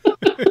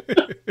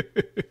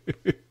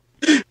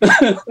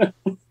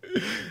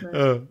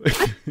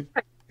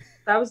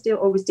I was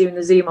always doing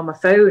the Zoom on my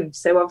phone,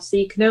 so obviously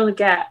you can only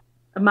get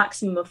a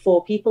maximum of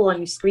 4 people on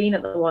your screen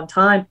at the one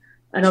time.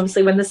 And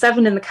obviously when there's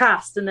 7 in the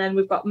cast, and then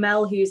we've got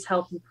Mel who's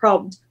helping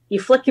prompt,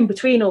 you're flicking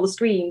between all the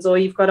screens, or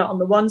you've got it on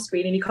the one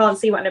screen and you can't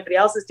see what anybody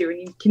else is doing.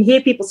 You can hear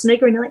people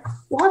sniggering. You're like,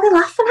 what are they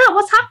laughing at?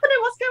 What's happening?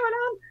 What's going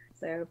on?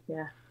 So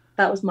yeah,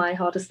 that was my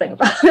hardest thing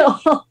about it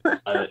all.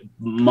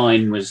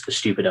 Mine was the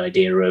stupid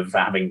idea of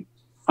having,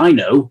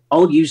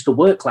 I'll use the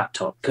work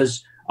laptop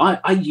because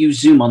I use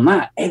Zoom on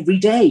that every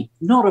day.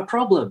 Not a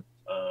problem.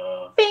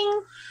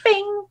 Bing,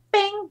 bing,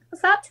 bing.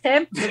 What's that,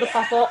 Tim? Another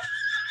pop-up.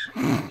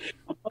 I'm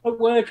not at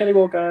work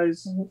anymore,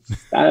 guys.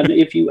 And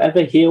if you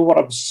ever hear what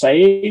I'm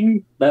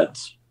saying,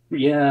 that's,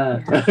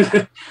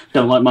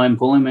 don't like my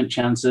employment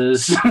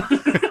chances.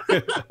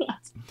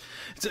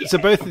 So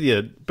both of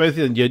you,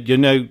 you're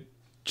no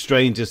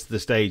strangers to the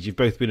stage. You've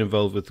both been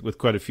involved with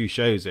quite a few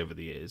shows over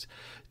the years.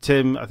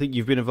 Tim, I think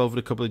you've been involved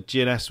with a couple of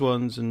GNS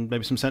ones and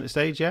maybe some Centre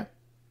Stage, yeah?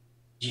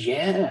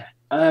 Yeah.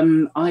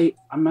 I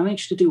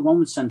managed to do one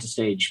with Centre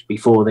Stage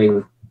before they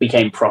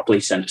became properly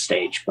Centre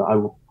Stage, but I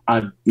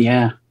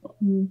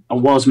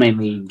was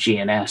mainly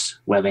GNS,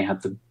 where they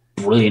had the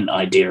brilliant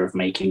idea of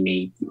making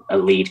me a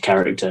lead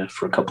character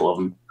for a couple of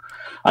them.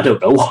 I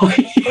don't know why.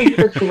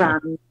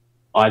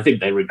 I think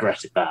they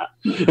regretted that.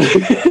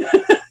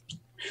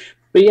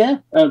 But yeah,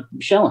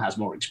 Shell has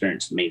more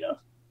experience than me, though,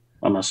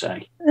 I must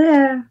say.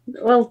 Yeah,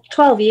 well,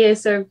 12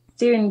 years, so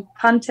doing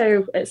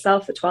Panto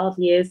itself for 12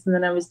 years, and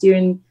then I was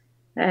doing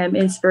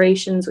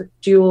inspirations with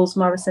Jules,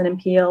 Morrison and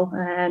Peel,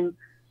 and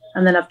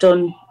then I've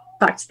done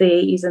Back to the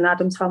 80s and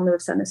Addams Family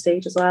with Centre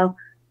Stage as well.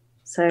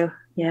 So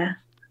yeah,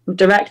 I've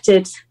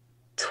directed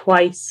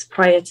twice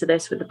prior to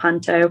this with the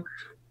Panto,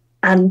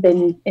 and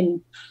been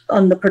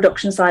on the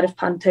production side of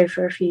Panto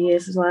for a few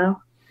years as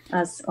well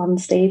as on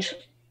the stage.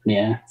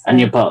 Yeah, and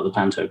you're part of the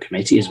Panto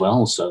committee as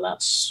well, so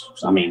that's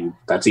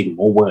even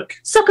more work.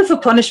 Sucker for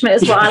punishment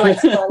is what I like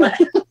to call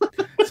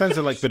it. Sounds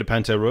like a bit of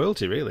Panto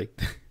royalty, really.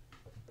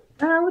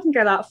 I wouldn't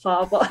go that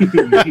far, but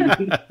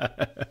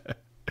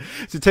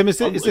so Tim, is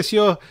this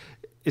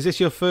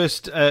your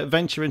first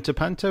venture into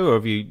Panto, or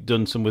have you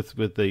done some with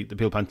the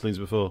Peel Pantaloons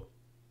before?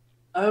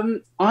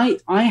 I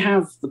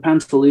have the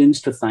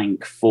Pantaloons to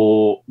thank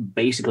for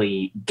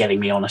basically getting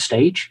me on a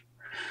stage.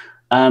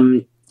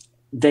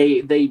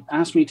 They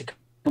asked me to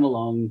come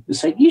along and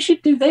say, you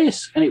should do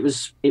this, and it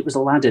was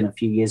Aladdin a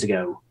few years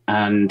ago,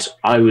 and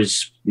I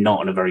was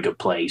not in a very good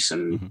place,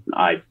 and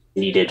I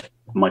needed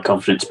my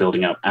confidence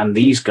building up, and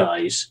these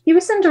guys... You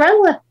were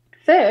Cinderella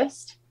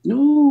first.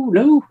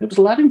 No, it was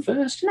Aladdin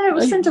first. No, it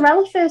was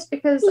Cinderella first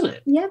because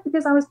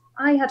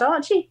I had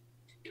Archie.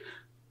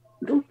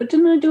 But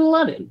didn't I do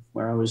Aladdin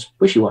where I was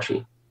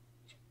wishy-washy?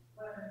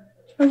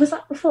 Or was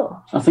that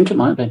before? I think it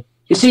might have been.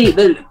 You see,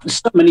 there's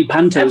so many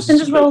Pantos. Everything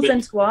just rolls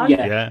into one.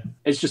 Yeah.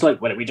 It's just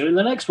like, when are we doing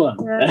the next one?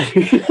 Yeah.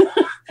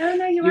 Oh,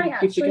 no, you're right,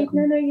 actually.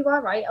 No, you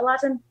are right.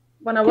 Aladdin,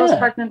 when I was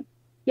pregnant.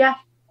 Yeah.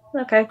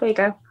 Okay, there you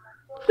go.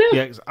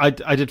 Yeah, I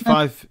did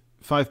five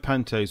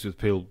Pantos with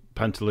Peel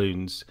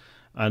Pantaloons,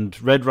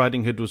 and Red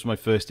Riding Hood was my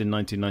first in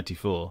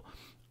 1994.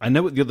 I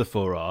know what the other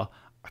 4 are.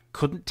 I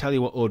couldn't tell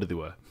you what order they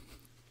were.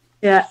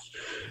 Yeah.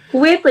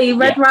 Weirdly,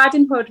 Red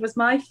Riding Hood was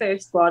my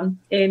first one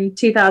in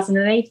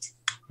 2008.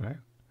 Right.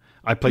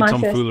 I played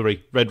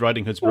Tomfoolery, Red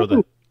Riding Hood's brother.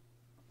 Ooh.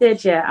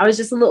 Did you? I was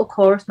just a little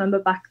chorus member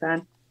back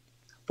then.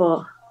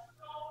 But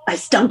I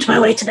stumped my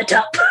way to the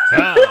top.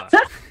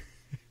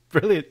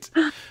 Brilliant.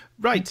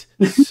 Right.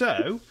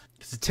 So,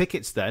 the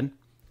tickets then,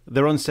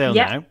 they're on sale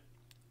now.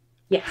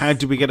 Yes. How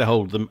do we get a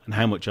hold of them, and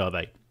how much are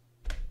they?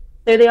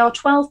 So they are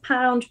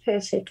 £12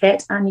 per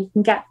ticket, and you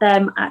can get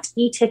them at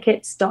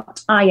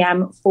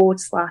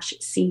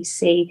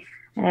etickets.im/cc.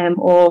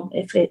 Or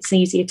if it's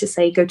easier to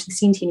say, go to the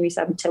Centenary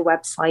Centre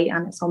website,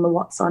 and it's on the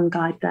What's On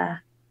guide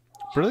there.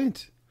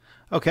 Brilliant.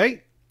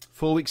 Okay,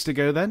 4 weeks to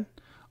go then.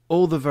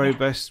 All the very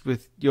best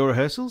with your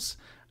rehearsals,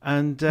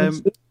 and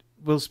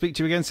we'll speak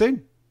to you again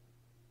soon.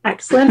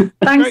 Excellent.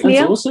 Thanks,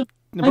 Neil. That's awesome.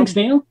 Thanks,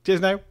 Neil. Cheers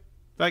now.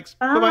 Thanks.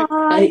 Bye. Bye-bye.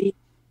 Bye.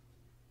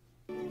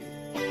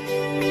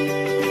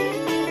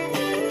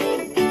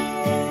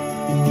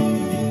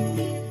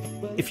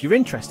 If you're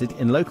interested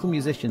in local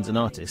musicians and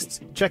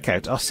artists, check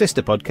out our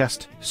sister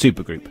podcast,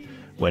 Supergroup,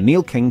 where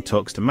Neil King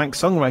talks to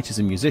Manx songwriters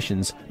and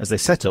musicians as they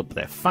set up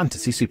their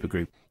fantasy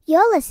supergroup.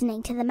 You're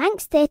listening to the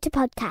Manx Theatre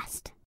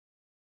Podcast.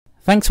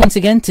 Thanks once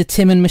again to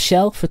Tim and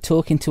Michelle for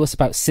talking to us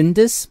about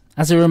Sinders.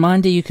 As a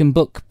reminder, you can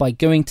book by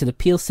going to the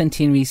Peel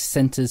Centenary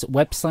Centre's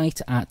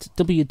website at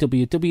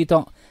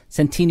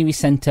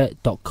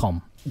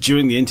www.centenarycentre.com.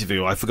 During the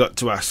interview, I forgot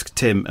to ask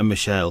Tim and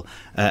Michelle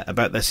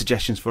about their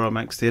suggestions for our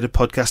Manx Theatre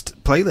podcast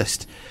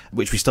playlist,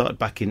 which we started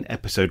back in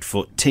episode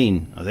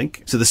 14, I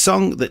think. So the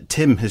song that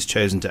Tim has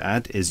chosen to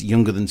add is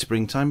Younger Than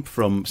Springtime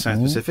from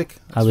South Pacific.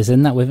 I was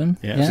in that with him.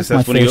 Yeah, so so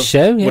that's my first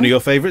show. Yeah. One of your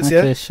favourites, my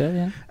yeah? first show,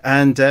 yeah.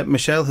 And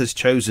Michelle has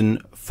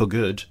chosen For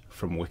Good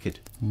from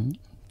Wicked.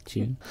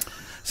 Tune.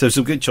 So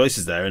some good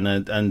choices there, and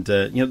you know,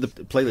 the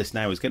playlist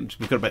now is getting.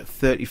 We've got about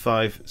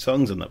 35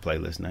 songs on that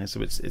playlist now, so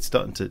it's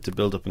starting to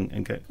build up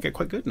and get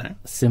quite good now.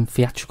 Some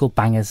theatrical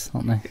bangers,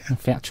 aren't they?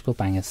 Theatrical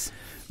bangers.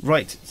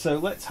 Right, so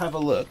let's have a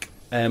look.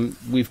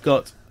 We've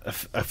got a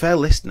fair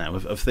list now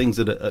of things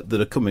that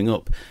are coming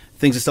up.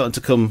 Things are starting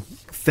to come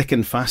thick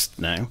and fast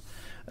now.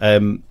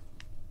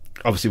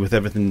 Obviously, with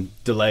everything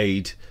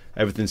delayed,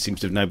 everything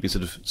seems to have now been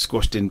sort of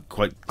squashed in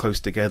quite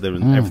close together,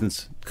 and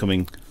everything's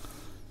coming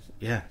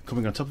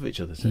on top of each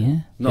other. So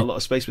not a lot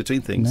of space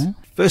between things. No.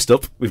 First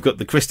up, we've got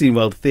the Christine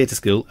Wilde Theatre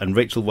School and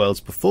Rachel Wilde's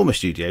Performer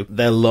Studio.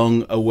 Their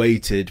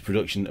long-awaited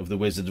production of The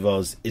Wizard of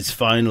Oz is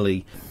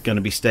finally going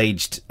to be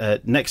staged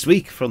next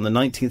week from the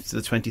 19th to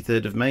the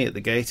 23rd of May at the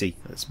Gaiety.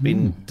 It's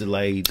been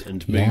delayed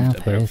and moved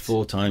about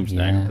 4 times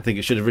now. I think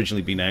it should have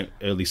originally been out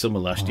early summer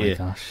last year.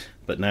 Gosh.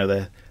 But now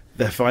they're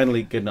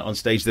finally getting it on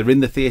stage. They're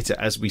in the theatre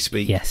as we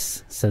speak.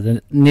 Yes, so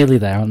they're nearly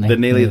there, aren't they? They're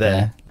nearly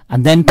there.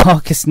 And then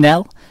Parker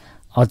Snell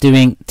are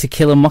doing To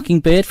Kill a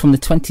Mockingbird from the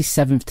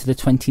 27th to the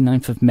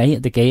 29th of May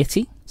at the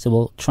Gaiety. So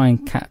we'll try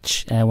and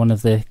catch one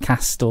of the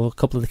cast or a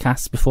couple of the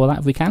casts before that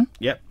if we can.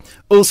 Yep.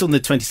 Also on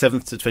the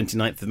 27th to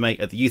 29th of May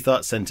at the Youth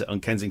Arts Centre on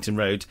Kensington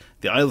Road,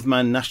 the Isle of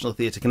Man National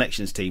Theatre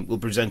Connections team will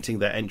be presenting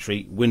their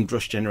entry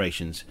Windrush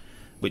Generations,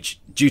 which,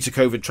 due to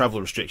COVID travel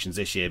restrictions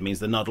this year, means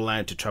they're not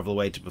allowed to travel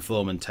away to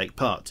perform and take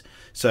part.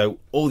 So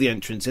all the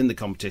entrants in the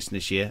competition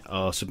this year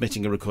are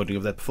submitting a recording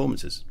of their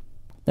performances.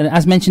 Then,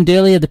 as mentioned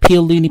earlier, the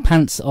Peel Loony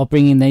Pants are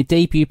bringing their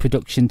debut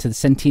production to the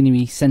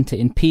Centenary Centre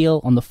in Peel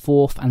on the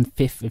 4th and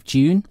 5th of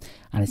June,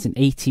 and it's an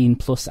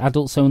 18-plus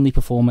adults-only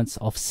performance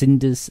of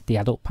Sinders, the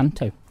Adult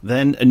Panto.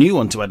 Then a new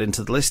one to add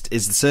into the list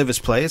is the Service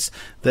Players.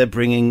 They're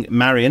bringing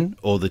Marion,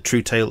 or The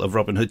True Tale of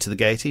Robin Hood, to the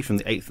Gaiety from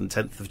the 8th and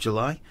 10th of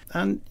July.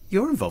 And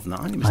you're involved in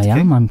that, aren't you, Mr. I am.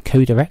 King? I'm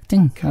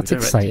co-directing. That's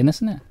exciting,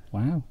 isn't it?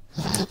 Wow.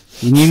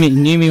 You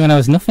knew me when I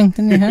was nothing,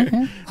 didn't you? Huh?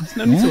 Yeah. There's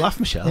no need to laugh,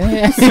 Michelle.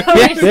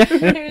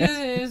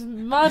 It was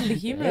mildly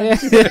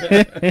humorous.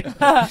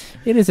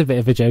 It is a bit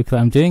of a joke that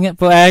I'm doing it,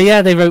 but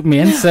they wrote me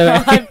in,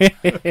 so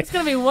it's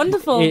going to be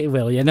wonderful. It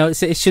will.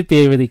 It should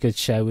be a really good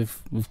show.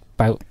 We've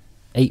about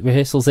 8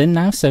 rehearsals in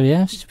now, so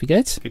it should be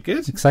good.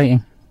 Good.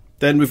 Exciting.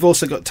 Then we've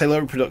also got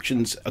Taylor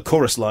Productions, A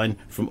Chorus Line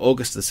from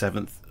August the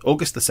 7th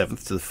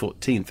to the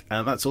 14th,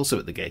 and that's also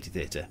at the Gaiety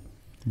Theatre.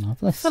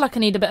 Marvellous. I feel like I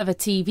need a bit of a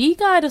TV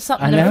guide or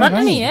something in front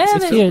of me.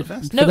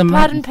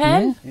 Notepad and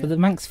pen. For the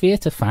Manx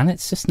Theatre fan,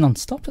 it's just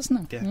non-stop,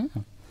 isn't it? Yeah.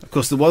 Of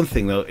course, the one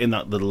thing, though, in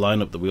that little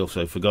lineup that we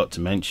also forgot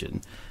to mention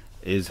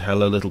is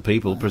Hello Little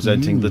People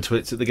presenting the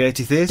Twits at the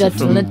Gaiety Theatre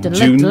from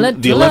June the 11th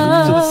to the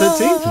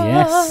 13th.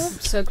 Yes. I'm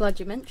so glad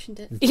you mentioned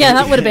it. Yeah,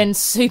 that would have been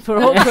super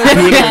awkward.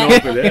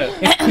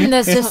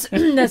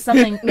 There's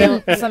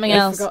something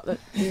else.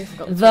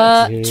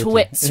 The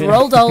Twits.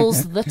 Roald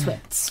Dahl's The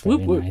Twits.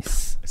 Very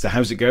nice. So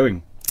how's it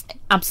going?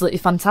 Absolutely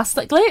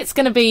fantastically. It's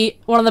going to be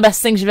one of the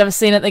best things you've ever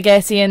seen at the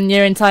Gaiety in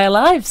your entire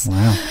lives.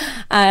 Wow.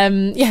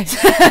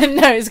 Yes.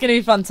 No, it's going to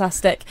be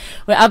fantastic.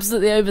 We're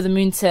absolutely over the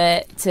moon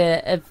to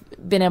have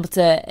been able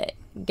to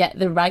get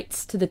the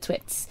rights to the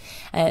Twits.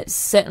 It's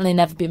certainly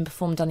never been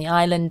performed on the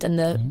island, and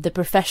the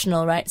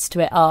professional rights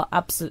to it are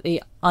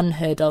absolutely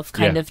unheard of,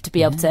 to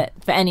be able to,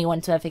 for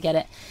anyone to ever get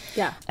it.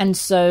 Yeah. And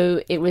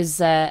so it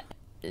was a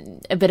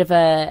bit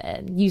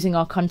of using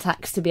our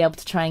contacts to be able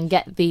to try and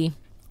get the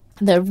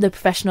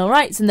professional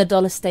rights, and the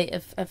Dahl estate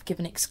have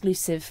given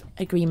exclusive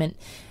agreement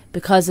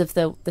because of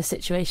the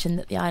situation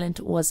that the island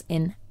was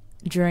in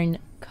during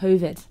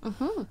COVID.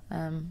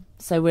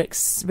 So we're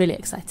really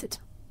excited.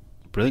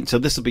 Brilliant. So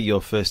this will be your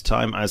first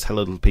time as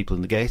Hello Little People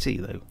in the Gaiety,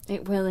 though.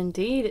 It will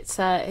indeed. It's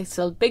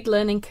a big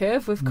learning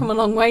curve. We've come a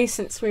long way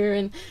since we were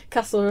in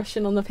Castle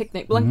Rushen on the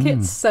picnic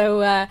blankets.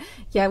 So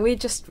we're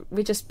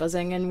just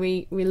buzzing, and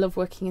we love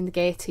working in the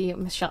Gaiety.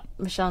 Michelle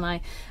and I,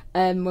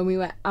 when we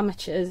were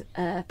amateur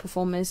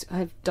performers,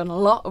 have done a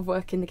lot of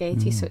work in the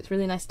Gaiety. So it's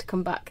really nice to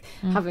come back,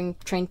 having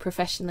trained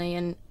professionally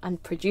and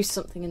produce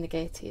something in the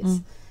Gaiety. It's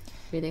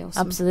really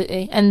awesome.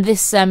 Absolutely. And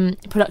this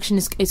production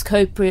is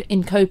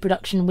in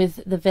co-production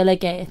with the Villa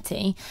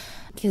Gaiety,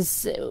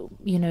 because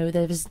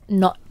there's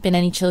not been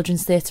any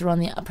children's theatre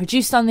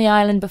produced on the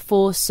island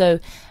before, so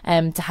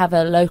to have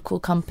a local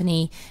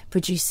company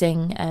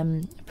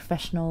producing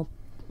professional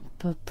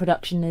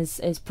production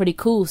is pretty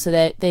cool. So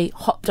they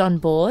hopped on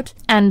board,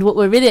 and what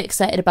we're really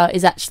excited about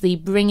is actually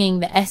bringing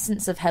the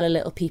essence of Hello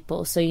Little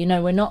People. So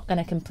we're not going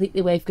to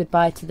completely wave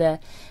goodbye to the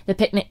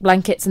picnic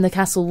blankets and the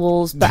castle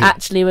walls, but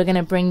actually we're going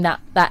to bring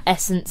that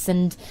essence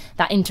and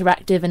that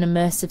interactive and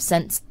immersive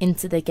sense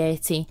into the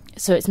Gaiety.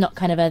 So it's not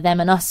kind of a them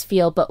and us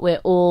feel, but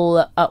we're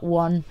all at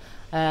one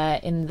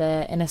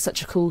in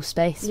such a cool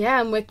space.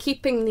 Yeah, and we're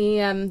keeping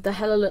the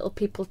Hello Little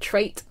People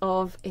trait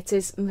of it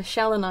is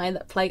Michelle and I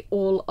that play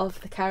all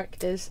of the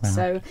characters. Wow.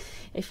 So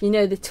if you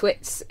know the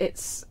Twits,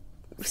 it's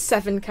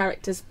 7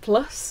 characters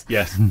plus.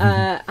 Yes.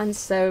 And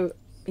so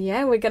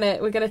we're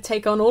gonna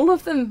take on all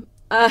of them.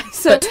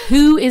 But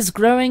who is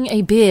growing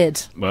a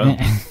beard? Well,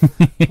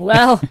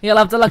 well, you'll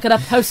have to look at a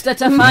poster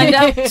to find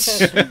out.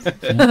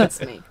 That's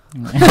me.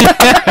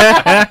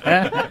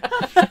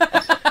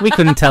 We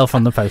couldn't tell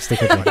from the poster,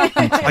 could we?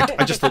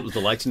 I just thought it was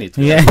the lighting it.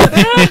 Yeah.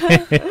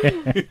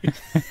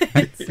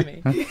 It's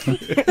me.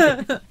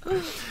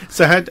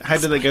 So how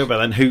did they go about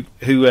then?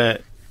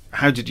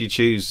 How did you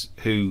choose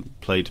who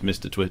played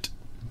Mr. Twit?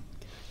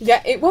 Yeah,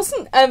 it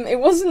wasn't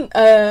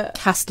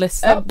Cast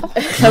list up.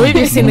 So have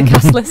you seen the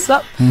cast list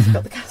up?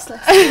 Got the cast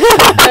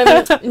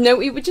list. No,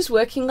 we were just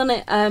working on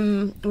it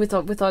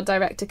with our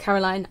director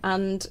Caroline,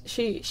 and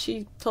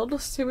she told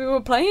us who we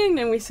were playing,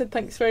 and we said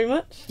thanks very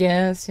much.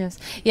 Yes.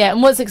 Yeah,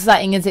 and what's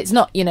exciting is it's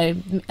not,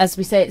 as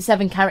we say, it's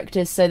 7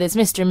 characters, so there's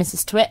Mr. and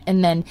Mrs. Twit,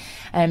 and then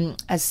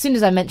as soon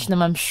as I mention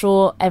them, I'm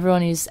sure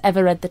everyone who's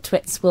ever read the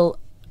Twits will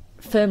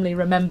firmly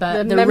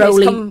remember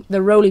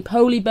the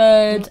roly-poly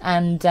bird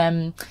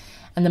and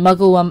the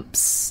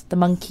Mugglewumps, the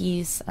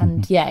monkeys,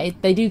 and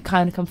they do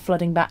kind of come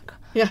flooding back.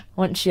 Yeah.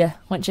 Once you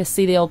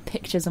see the old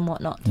pictures and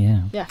whatnot.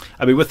 Yeah.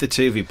 I mean, with the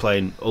two of you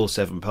playing all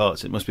 7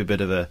 parts, it must be a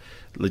bit of a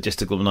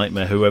logistical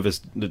nightmare.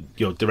 Whoever's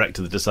your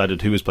director that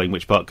decided who was playing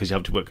which part, because you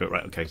have to work out,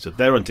 right, okay, so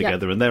they're on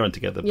together and they're on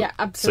together. Yeah,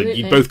 absolutely. So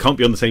you both can't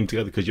be on the same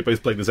together because you're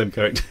both playing the same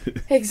character.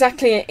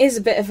 Exactly. It is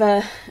a bit of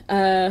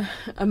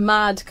a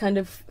mad kind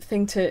of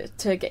thing to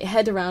get your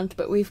head around,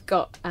 but we've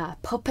got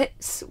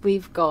puppets,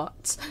 we've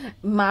got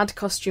mad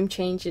costume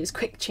changes,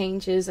 quick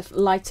changes,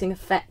 lighting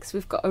effects.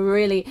 We've got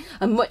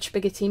a much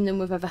bigger team than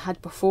we've ever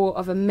had before,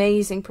 of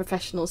amazing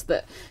professionals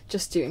that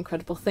just do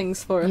incredible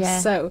things for us. Yeah.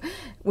 So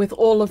with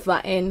all of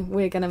that in,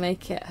 we're going to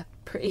make it a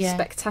pretty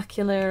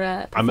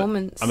spectacular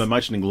performance. I'm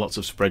imagining lots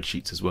of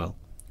spreadsheets as well.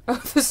 Oh,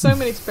 there's so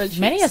many spreadsheets.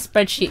 Many a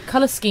spreadsheet,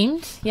 colour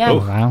schemed. Yeah. Oh,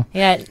 wow.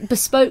 Yeah,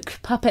 bespoke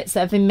puppets that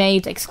have been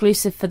made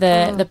exclusive for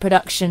the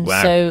production.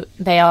 Wow. So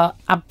they are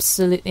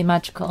absolutely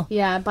magical.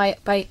 Yeah, by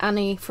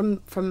Annie from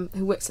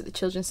who works at the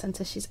Children's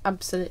Centre. She's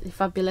absolutely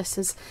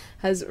fabulous.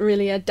 Has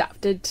really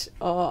adapted,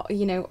 or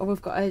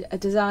we've got a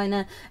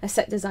designer, a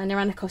set designer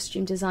and a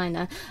costume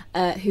designer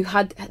who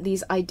had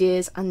these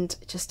ideas, and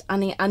just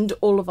Annie and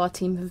all of our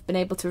team have been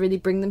able to really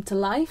bring them to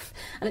life,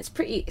 and it's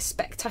pretty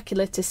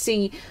spectacular to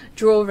see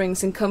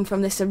drawings and come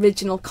from this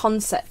original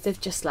concept of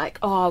just like,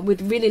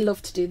 we'd really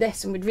love to do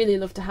this, and we'd really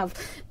love to have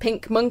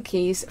pink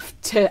monkeys,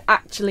 to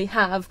actually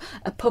have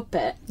a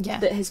puppet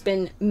that has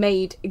been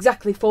made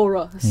exactly for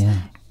us. Yeah.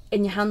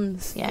 In your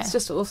hands. Yeah. It's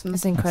just awesome.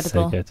 It's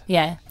incredible. That's so good.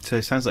 Yeah. So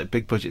it sounds like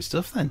big budget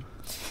stuff then.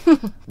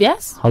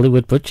 Yes.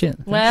 Hollywood budget.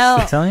 Well,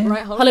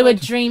 right, Hollywood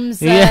dreams.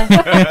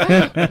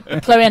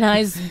 Chloe and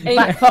I's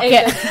back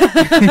pocket.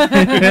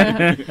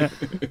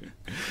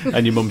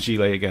 And your mum's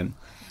gilet again.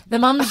 The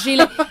mum's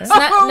gilet.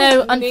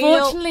 No,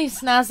 unfortunately,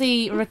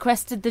 Snazzy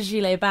requested the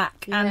gilet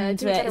back,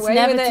 and it's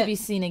never to be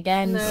seen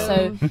again. No.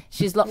 So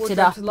she's locked it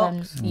up.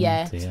 And,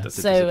 That's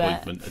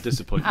a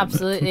disappointment.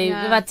 Absolutely, we've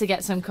had to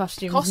get some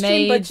costumes Costume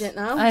made. Budget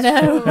now. I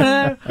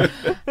know.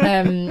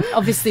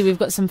 Obviously, we've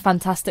got some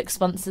fantastic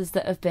sponsors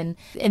that have been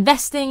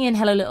investing in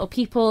Hello Little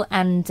People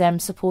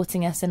and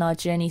supporting us in our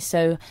journey.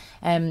 So,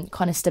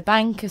 Conister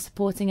Bank are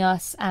supporting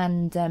us,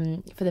 and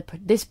for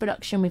this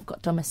production, we've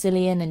got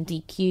Domicilian and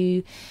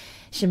DQ.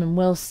 Shimmin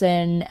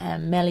Wilson,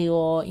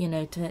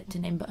 Melior, to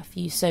name but a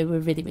few. So we're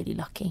really, really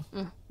lucky.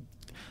 And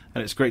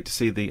it's great to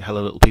see the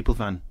Hello Little People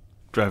van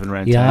driving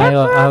around. Yeah,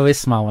 I always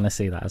smile when I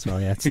see that as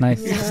well. Yeah, it's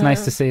nice. Yeah. It's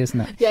nice to see,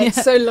 isn't it? Yeah,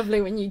 it's so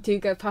lovely when you do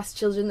go past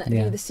children that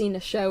have either seen a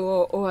show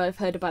or have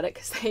heard about it,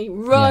 because they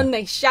run,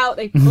 they shout,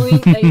 they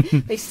point,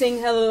 they sing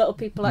Hello Little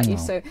People at you.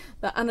 So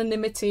the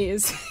anonymity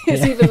is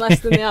even less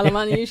than the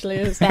Alaman usually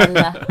is.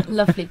 Bella,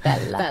 lovely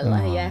Bella.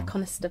 Bella,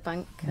 Conister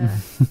Bank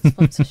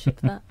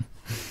sponsorship that.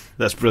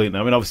 That's brilliant.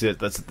 I mean, obviously,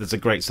 that's a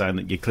great sign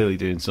that you're clearly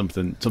doing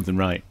something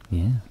right.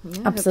 Yeah.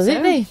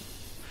 Absolutely.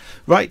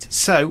 Right.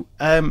 So,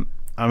 I'm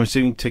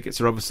assuming tickets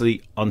are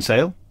obviously on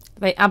sale.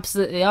 They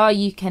absolutely are.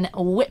 You can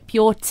whip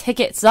your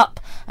tickets up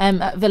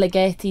at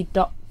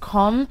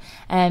villagaiety.com.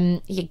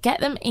 You get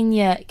them in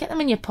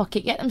your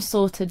pocket, get them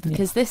sorted,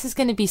 because this is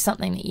going to be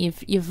something that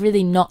you've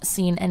really not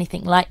seen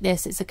anything like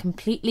this. It's a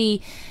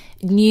completely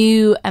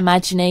new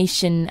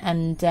imagination,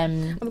 and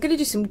I'm going to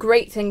do some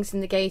great things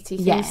in the Gaiety,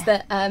 things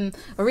that are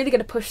really going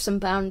to push some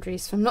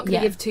boundaries. So I'm not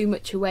going to give too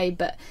much away,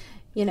 but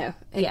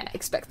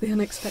expect the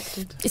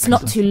unexpected. It's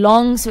not too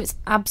long, so it's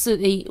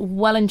absolutely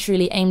well and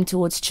truly aimed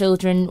towards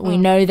children. We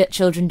know that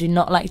children do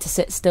not like to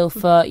sit still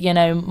for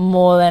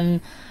more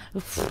than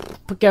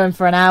going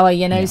for an hour,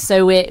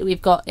 so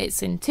we've got,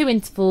 it's in 2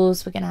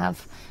 intervals. We're going to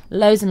have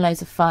loads and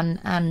loads of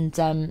fun,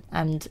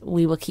 and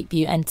we will keep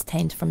you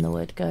entertained from the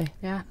word go.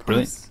 Yeah,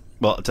 brilliant.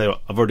 Well, I'll tell you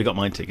what, I've already got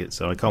my tickets,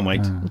 so I can't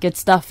wait. Good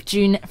stuff.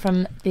 June the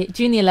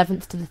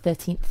 11th to the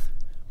 13th.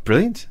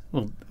 Brilliant.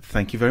 Well,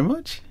 thank you very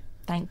much.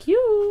 Thank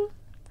you.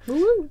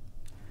 Woo.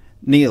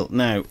 Neil,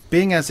 now,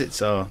 being as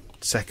it's our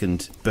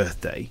second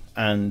birthday,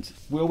 and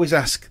we always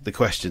ask the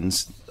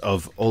questions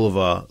of all of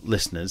our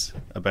listeners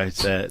about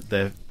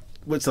their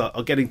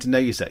our getting to know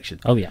you section.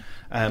 Oh, yeah.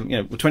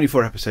 We're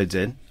 24 episodes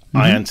in.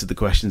 I answered the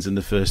questions in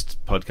the first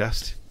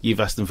podcast. You've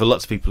asked them for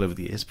lots of people over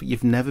the years, but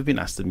you've never been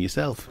asked them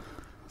yourself.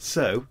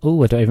 So,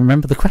 I don't even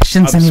remember the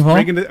questions anymore.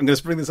 I'm going to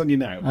spring this on you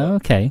now. Oh,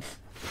 okay.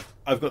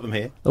 I've got them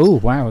here. Oh,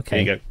 wow,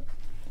 okay. There you go.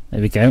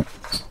 There we go.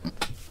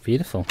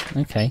 Beautiful.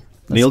 Okay.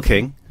 Neil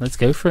King. Let's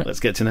go for it. Let's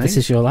get to know. This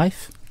is your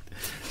life.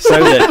 So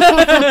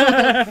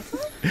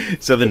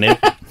then, Neil,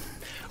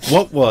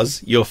 what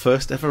was your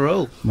first ever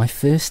role? My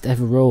first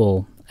ever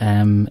role,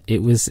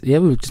 it was,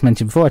 we just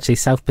mentioned before, actually,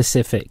 South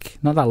Pacific,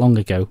 not that long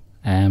ago.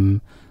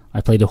 I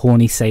played a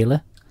horny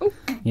sailor.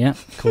 Yeah,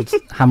 called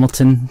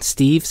Hamilton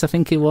Steves, I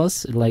think it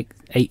was, like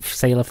 8th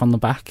sailor from the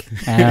back.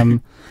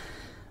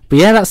 But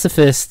yeah, that's the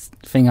first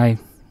thing I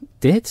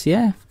did.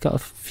 Yeah, got a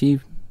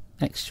few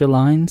extra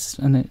lines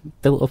and it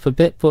built up a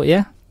bit, but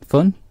yeah,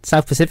 fun.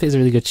 South Pacific is a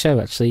really good show,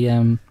 actually.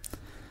 So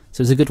it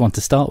was a good one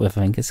to start with.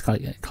 I think it's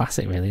like a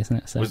classic, really, isn't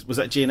it? So was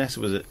that GNS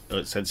or was it?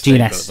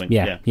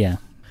 GNS, yeah.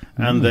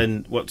 And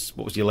then what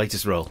was your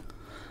latest role?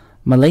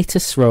 My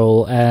latest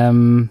role,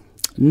 not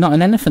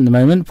in anything at the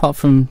moment, apart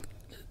from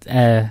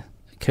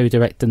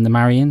co-directing the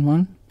Marion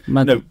one.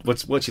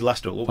 What's your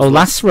last role?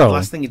 Last role. The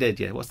last thing you did,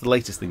 yeah. What's the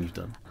latest thing you've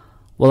done?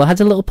 Well, I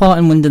had a little part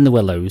in Wind in the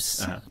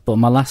Willows, but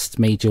my last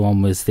major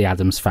one was The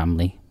Addams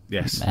Family.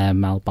 Yes.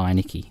 Mal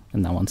Beinecke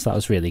in that one, so that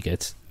was really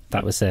good.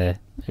 That was a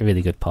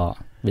really good part,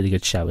 really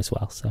good show as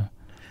well, so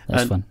that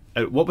was fun.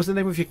 What was the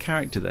name of your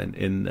character then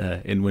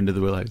in Wind of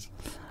the Willows?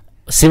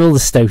 Cyril the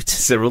Stoat.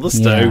 Cyril the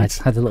Stoat. Yeah, I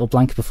had a little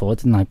blank before,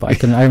 didn't I?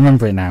 But I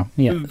remember it now.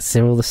 Yeah,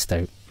 Cyril the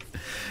Stoat.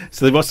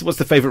 So what's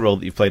the favourite role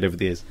that you've played over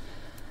the years?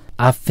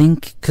 I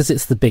think, because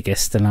it's the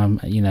biggest and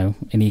I'm, an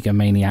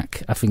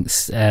egomaniac, I think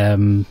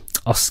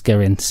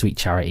Oscar in Sweet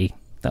Charity.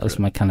 That was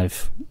my kind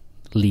of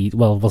lead,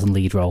 well, it wasn't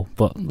lead role,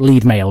 but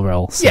lead male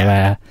role. So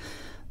that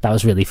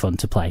was really fun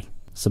to play.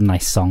 Some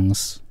nice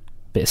songs.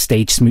 Bit of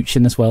stage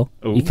smooching as well.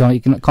 Ooh. You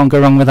can't go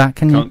wrong with that,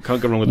 can you?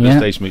 Can't go wrong with the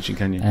stage smooching,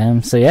 can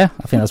you? So yeah,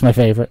 I think that's my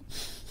favourite.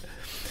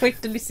 Wait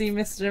till you see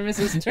Mr. and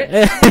Mrs. Twits.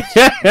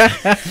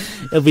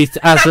 It'll be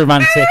as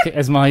romantic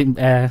as my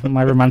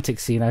romantic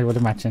scene, I would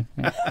imagine.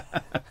 Yeah.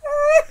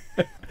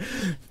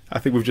 I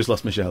think we've just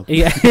lost Michelle.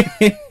 Yeah.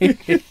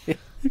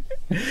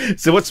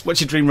 So what's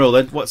your dream role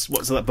then? What's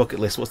on that bucket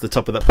list? What's the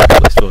top of that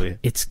bucket list for you?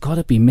 It's got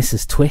to be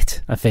Mrs.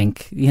 Twit, I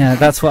think. Yeah,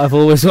 that's what I've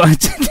always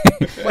wanted to do.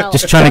 Well,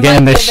 just trying to get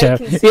in this show.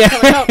 If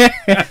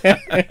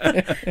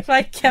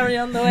I carry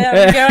on the way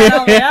I'm going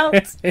on the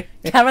out,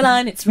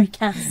 Caroline, it's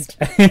recast.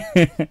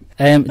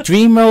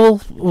 Dream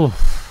role,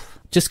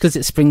 just because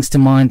it springs to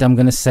mind, I'm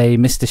going to say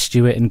Mr.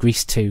 Stewart in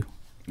Grease 2.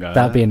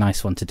 That'd be a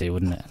nice one to do,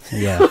 wouldn't it?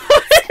 Yeah.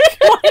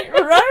 Quite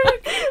right.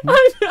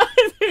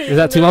 Is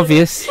that too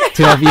obvious?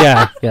 Too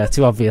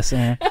obvious.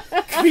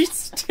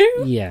 Grease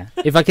 2? Yeah.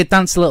 If I could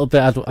dance a little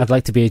bit, I'd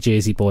like to be a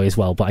Jersey boy as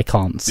well, but I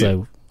can't.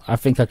 So I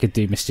think I could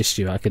do Mr.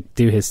 Stewart. I could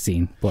do his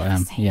scene,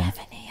 but yeah.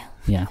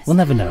 Yeah, we'll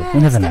never know.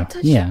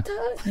 Yeah.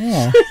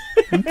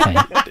 Okay.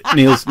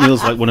 Neil's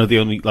like one of the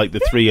only, like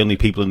the 3 only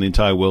people in the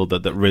entire world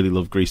that really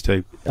love Grease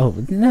 2. Oh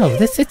no,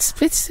 it's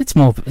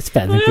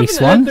better than Grease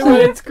 1. The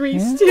words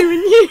Grease 2 in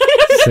you.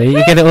 So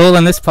you get it all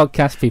on this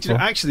podcast, people.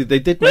 Actually, they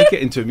did make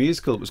it into a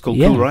musical. It was called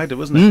Cool Rider,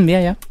 wasn't it?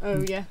 Yeah.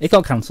 Oh yeah. It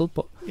got cancelled,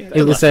 but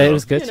it was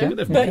good.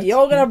 But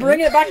you're gonna bring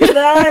it back to the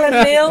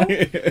island, Neil.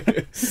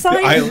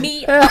 Sign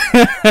me up.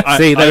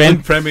 See, they're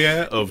in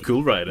premiere of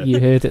Cool Rider. You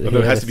heard it. Although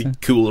it has to be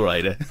Cool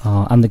Rider.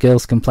 Oh, and the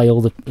girls can play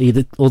all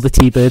the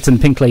T-Birds and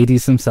Pink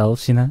Ladies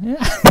themselves, Okay,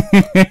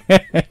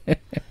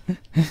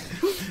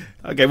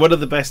 what are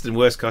the best and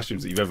worst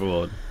costumes that you've ever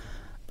worn?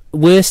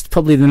 Worst,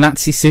 probably the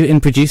Nazi suit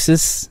in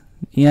Producers.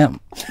 Yeah,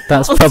 that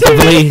was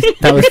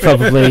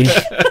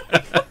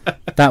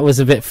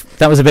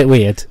a bit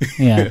weird.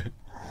 Yeah.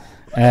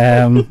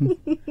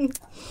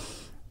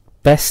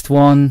 Best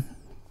one,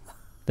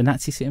 The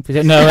Nazi suit. No.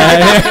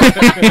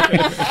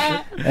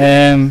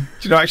 Do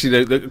you know,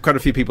 actually, quite a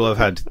few people have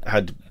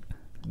had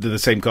the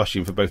same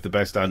costume for both the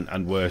best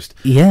and worst.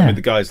 Yeah. I mean,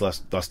 the guys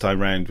last time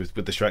round with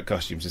the Shrek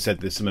costumes have said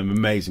there's some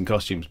amazing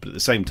costumes, but at the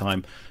same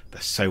time,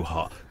 they're so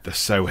hot, they're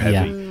so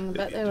heavy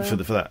for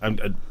that. And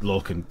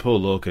Lorcan, poor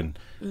Lorcan,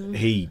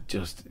 he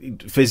just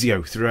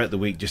physio throughout the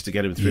week just to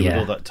get him through with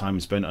all that time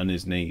spent on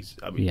his knees.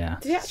 I mean, did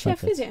he actually have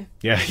physio?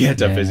 Yeah, he had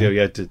to have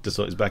physio, to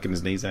sort his back and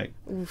his knees out.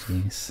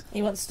 Jeez.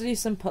 He wants to do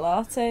some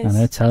Pilates. I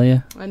know, tell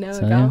you. I know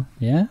a girl.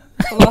 Yeah.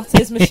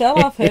 Pilates Michelle,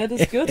 I've heard,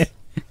 is good.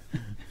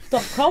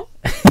 .com.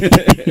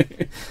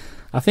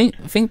 I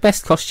think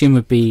best costume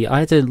would be, I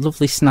had a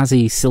lovely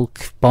snazzy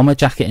silk bomber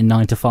jacket in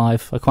 9 to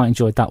 5. I quite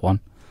enjoyed that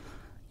one.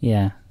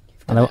 Yeah.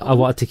 And I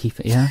wanted to keep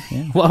it. Yeah.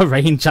 What a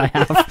range I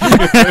have.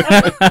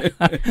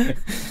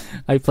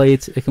 I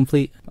played a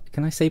complete.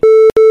 Can I say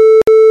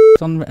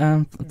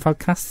on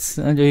podcasts?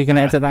 Are you going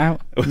to edit that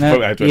out?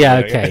 No? Yeah.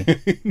 Okay.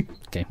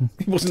 Okay.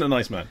 He wasn't a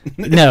nice man.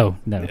 No.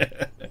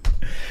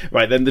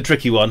 Right, then the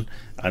tricky one,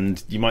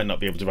 and you might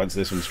not be able to answer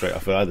this one straight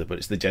off either, but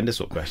it's the gender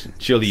swap question.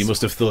 Surely you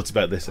must have thought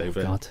about this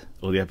over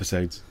all the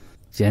episodes.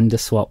 Gender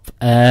swap.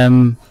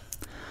 I'll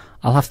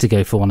have to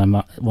go for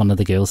one of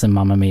the girls in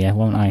Mamma Mia,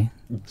 won't I?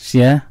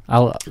 Yeah,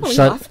 I'll. You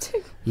have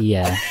to.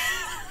 Yeah.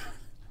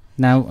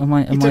 Now, am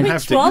I? You don't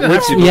have to.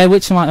 Yeah,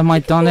 which am I? Am I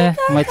Donna?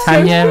 Am I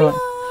Tanya?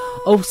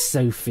 Oh,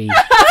 Sophie.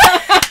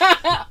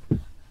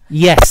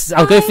 Yes,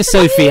 I'll go for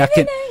Sophie. I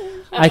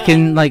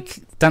can like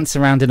dance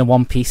around in a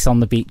one piece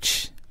on the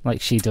beach like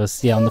she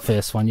does. Yeah, on the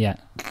first one. Yeah,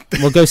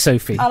 we'll go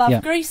Sophie. I'll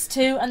have Grease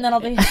 2, and then I'll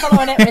be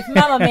following it with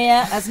Mamma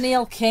Mia as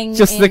Neil King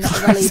just in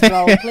the lead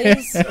role,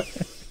 please.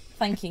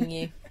 Thanking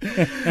you.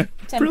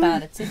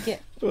 £10 a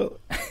ticket. Well,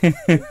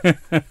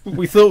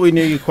 we thought we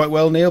knew you quite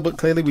well, Neil, but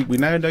clearly we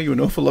now know you an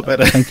awful lot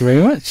better. Thank you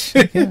very much.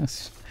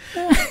 Yes.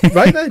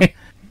 Right then,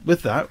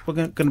 with that, we're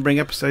going to bring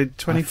episode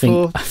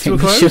 24 to a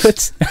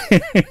close.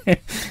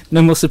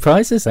 No more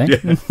surprises, eh?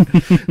 Yeah.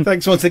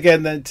 Thanks once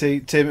again then to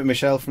Tim and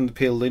Michelle from the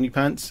Peel Loony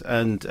Pants,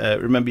 and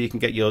remember you can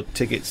get your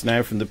tickets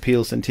now from the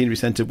Peel Centenary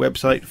Centre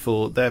website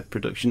for their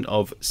production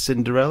of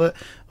Cinderella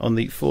on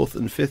the 4th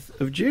and 5th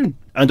of June.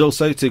 And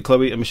also to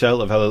Chloe and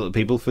Michelle of Hello Little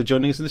People for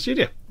joining us in the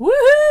studio.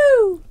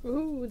 Woohoo!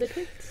 Ooh, the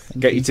Twits.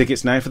 Get your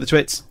tickets now for the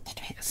Twits. The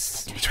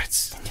Twits. The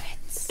Twits.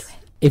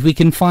 If we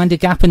can find a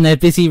gap in their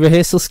busy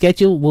rehearsal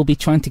schedule, we'll be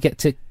trying to get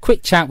to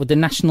quick chat with the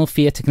National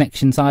Theatre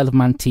Connections Isle of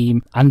Man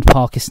team and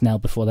Parker Snell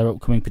before their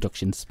upcoming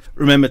productions.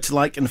 Remember to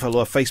like and follow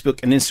our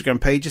Facebook and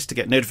Instagram pages to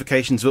get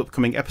notifications of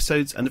upcoming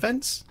episodes and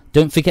events.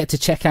 Don't forget to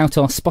check out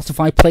our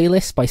Spotify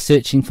playlist by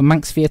searching for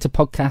Manx Theatre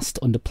Podcast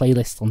under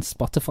playlists on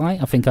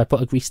Spotify. I think I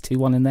put a Grease 2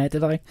 one in there,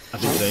 did I? I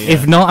think so, yeah.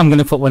 If not, I'm going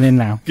to put one in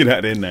now. Get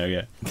that in now,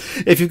 yeah.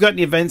 If you've got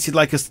any events you'd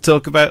like us to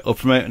talk about or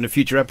promote in a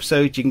future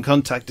episode, you can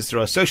contact us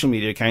through our social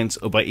media accounts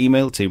or by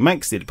email to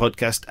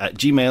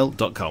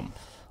manxtheatrepodcast@gmail.com.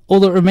 All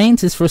that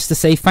remains is for us to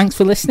say thanks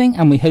for listening,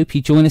 and we hope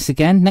you join us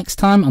again next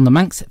time on the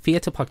Manx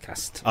Theatre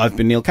Podcast. I've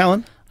been Neil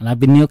Callin. And I've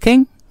been Neil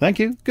King. Thank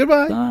you.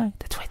 Goodbye. Bye.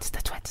 The Twits,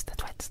 the Twits, the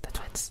Twits, the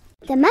Twits.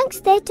 The Manx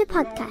Theatre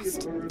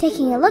Podcast,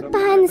 taking a look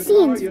behind the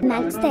scenes of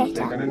Manx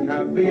Theatre.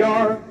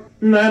 Happier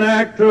than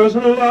actors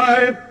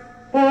alive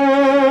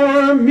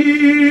for me.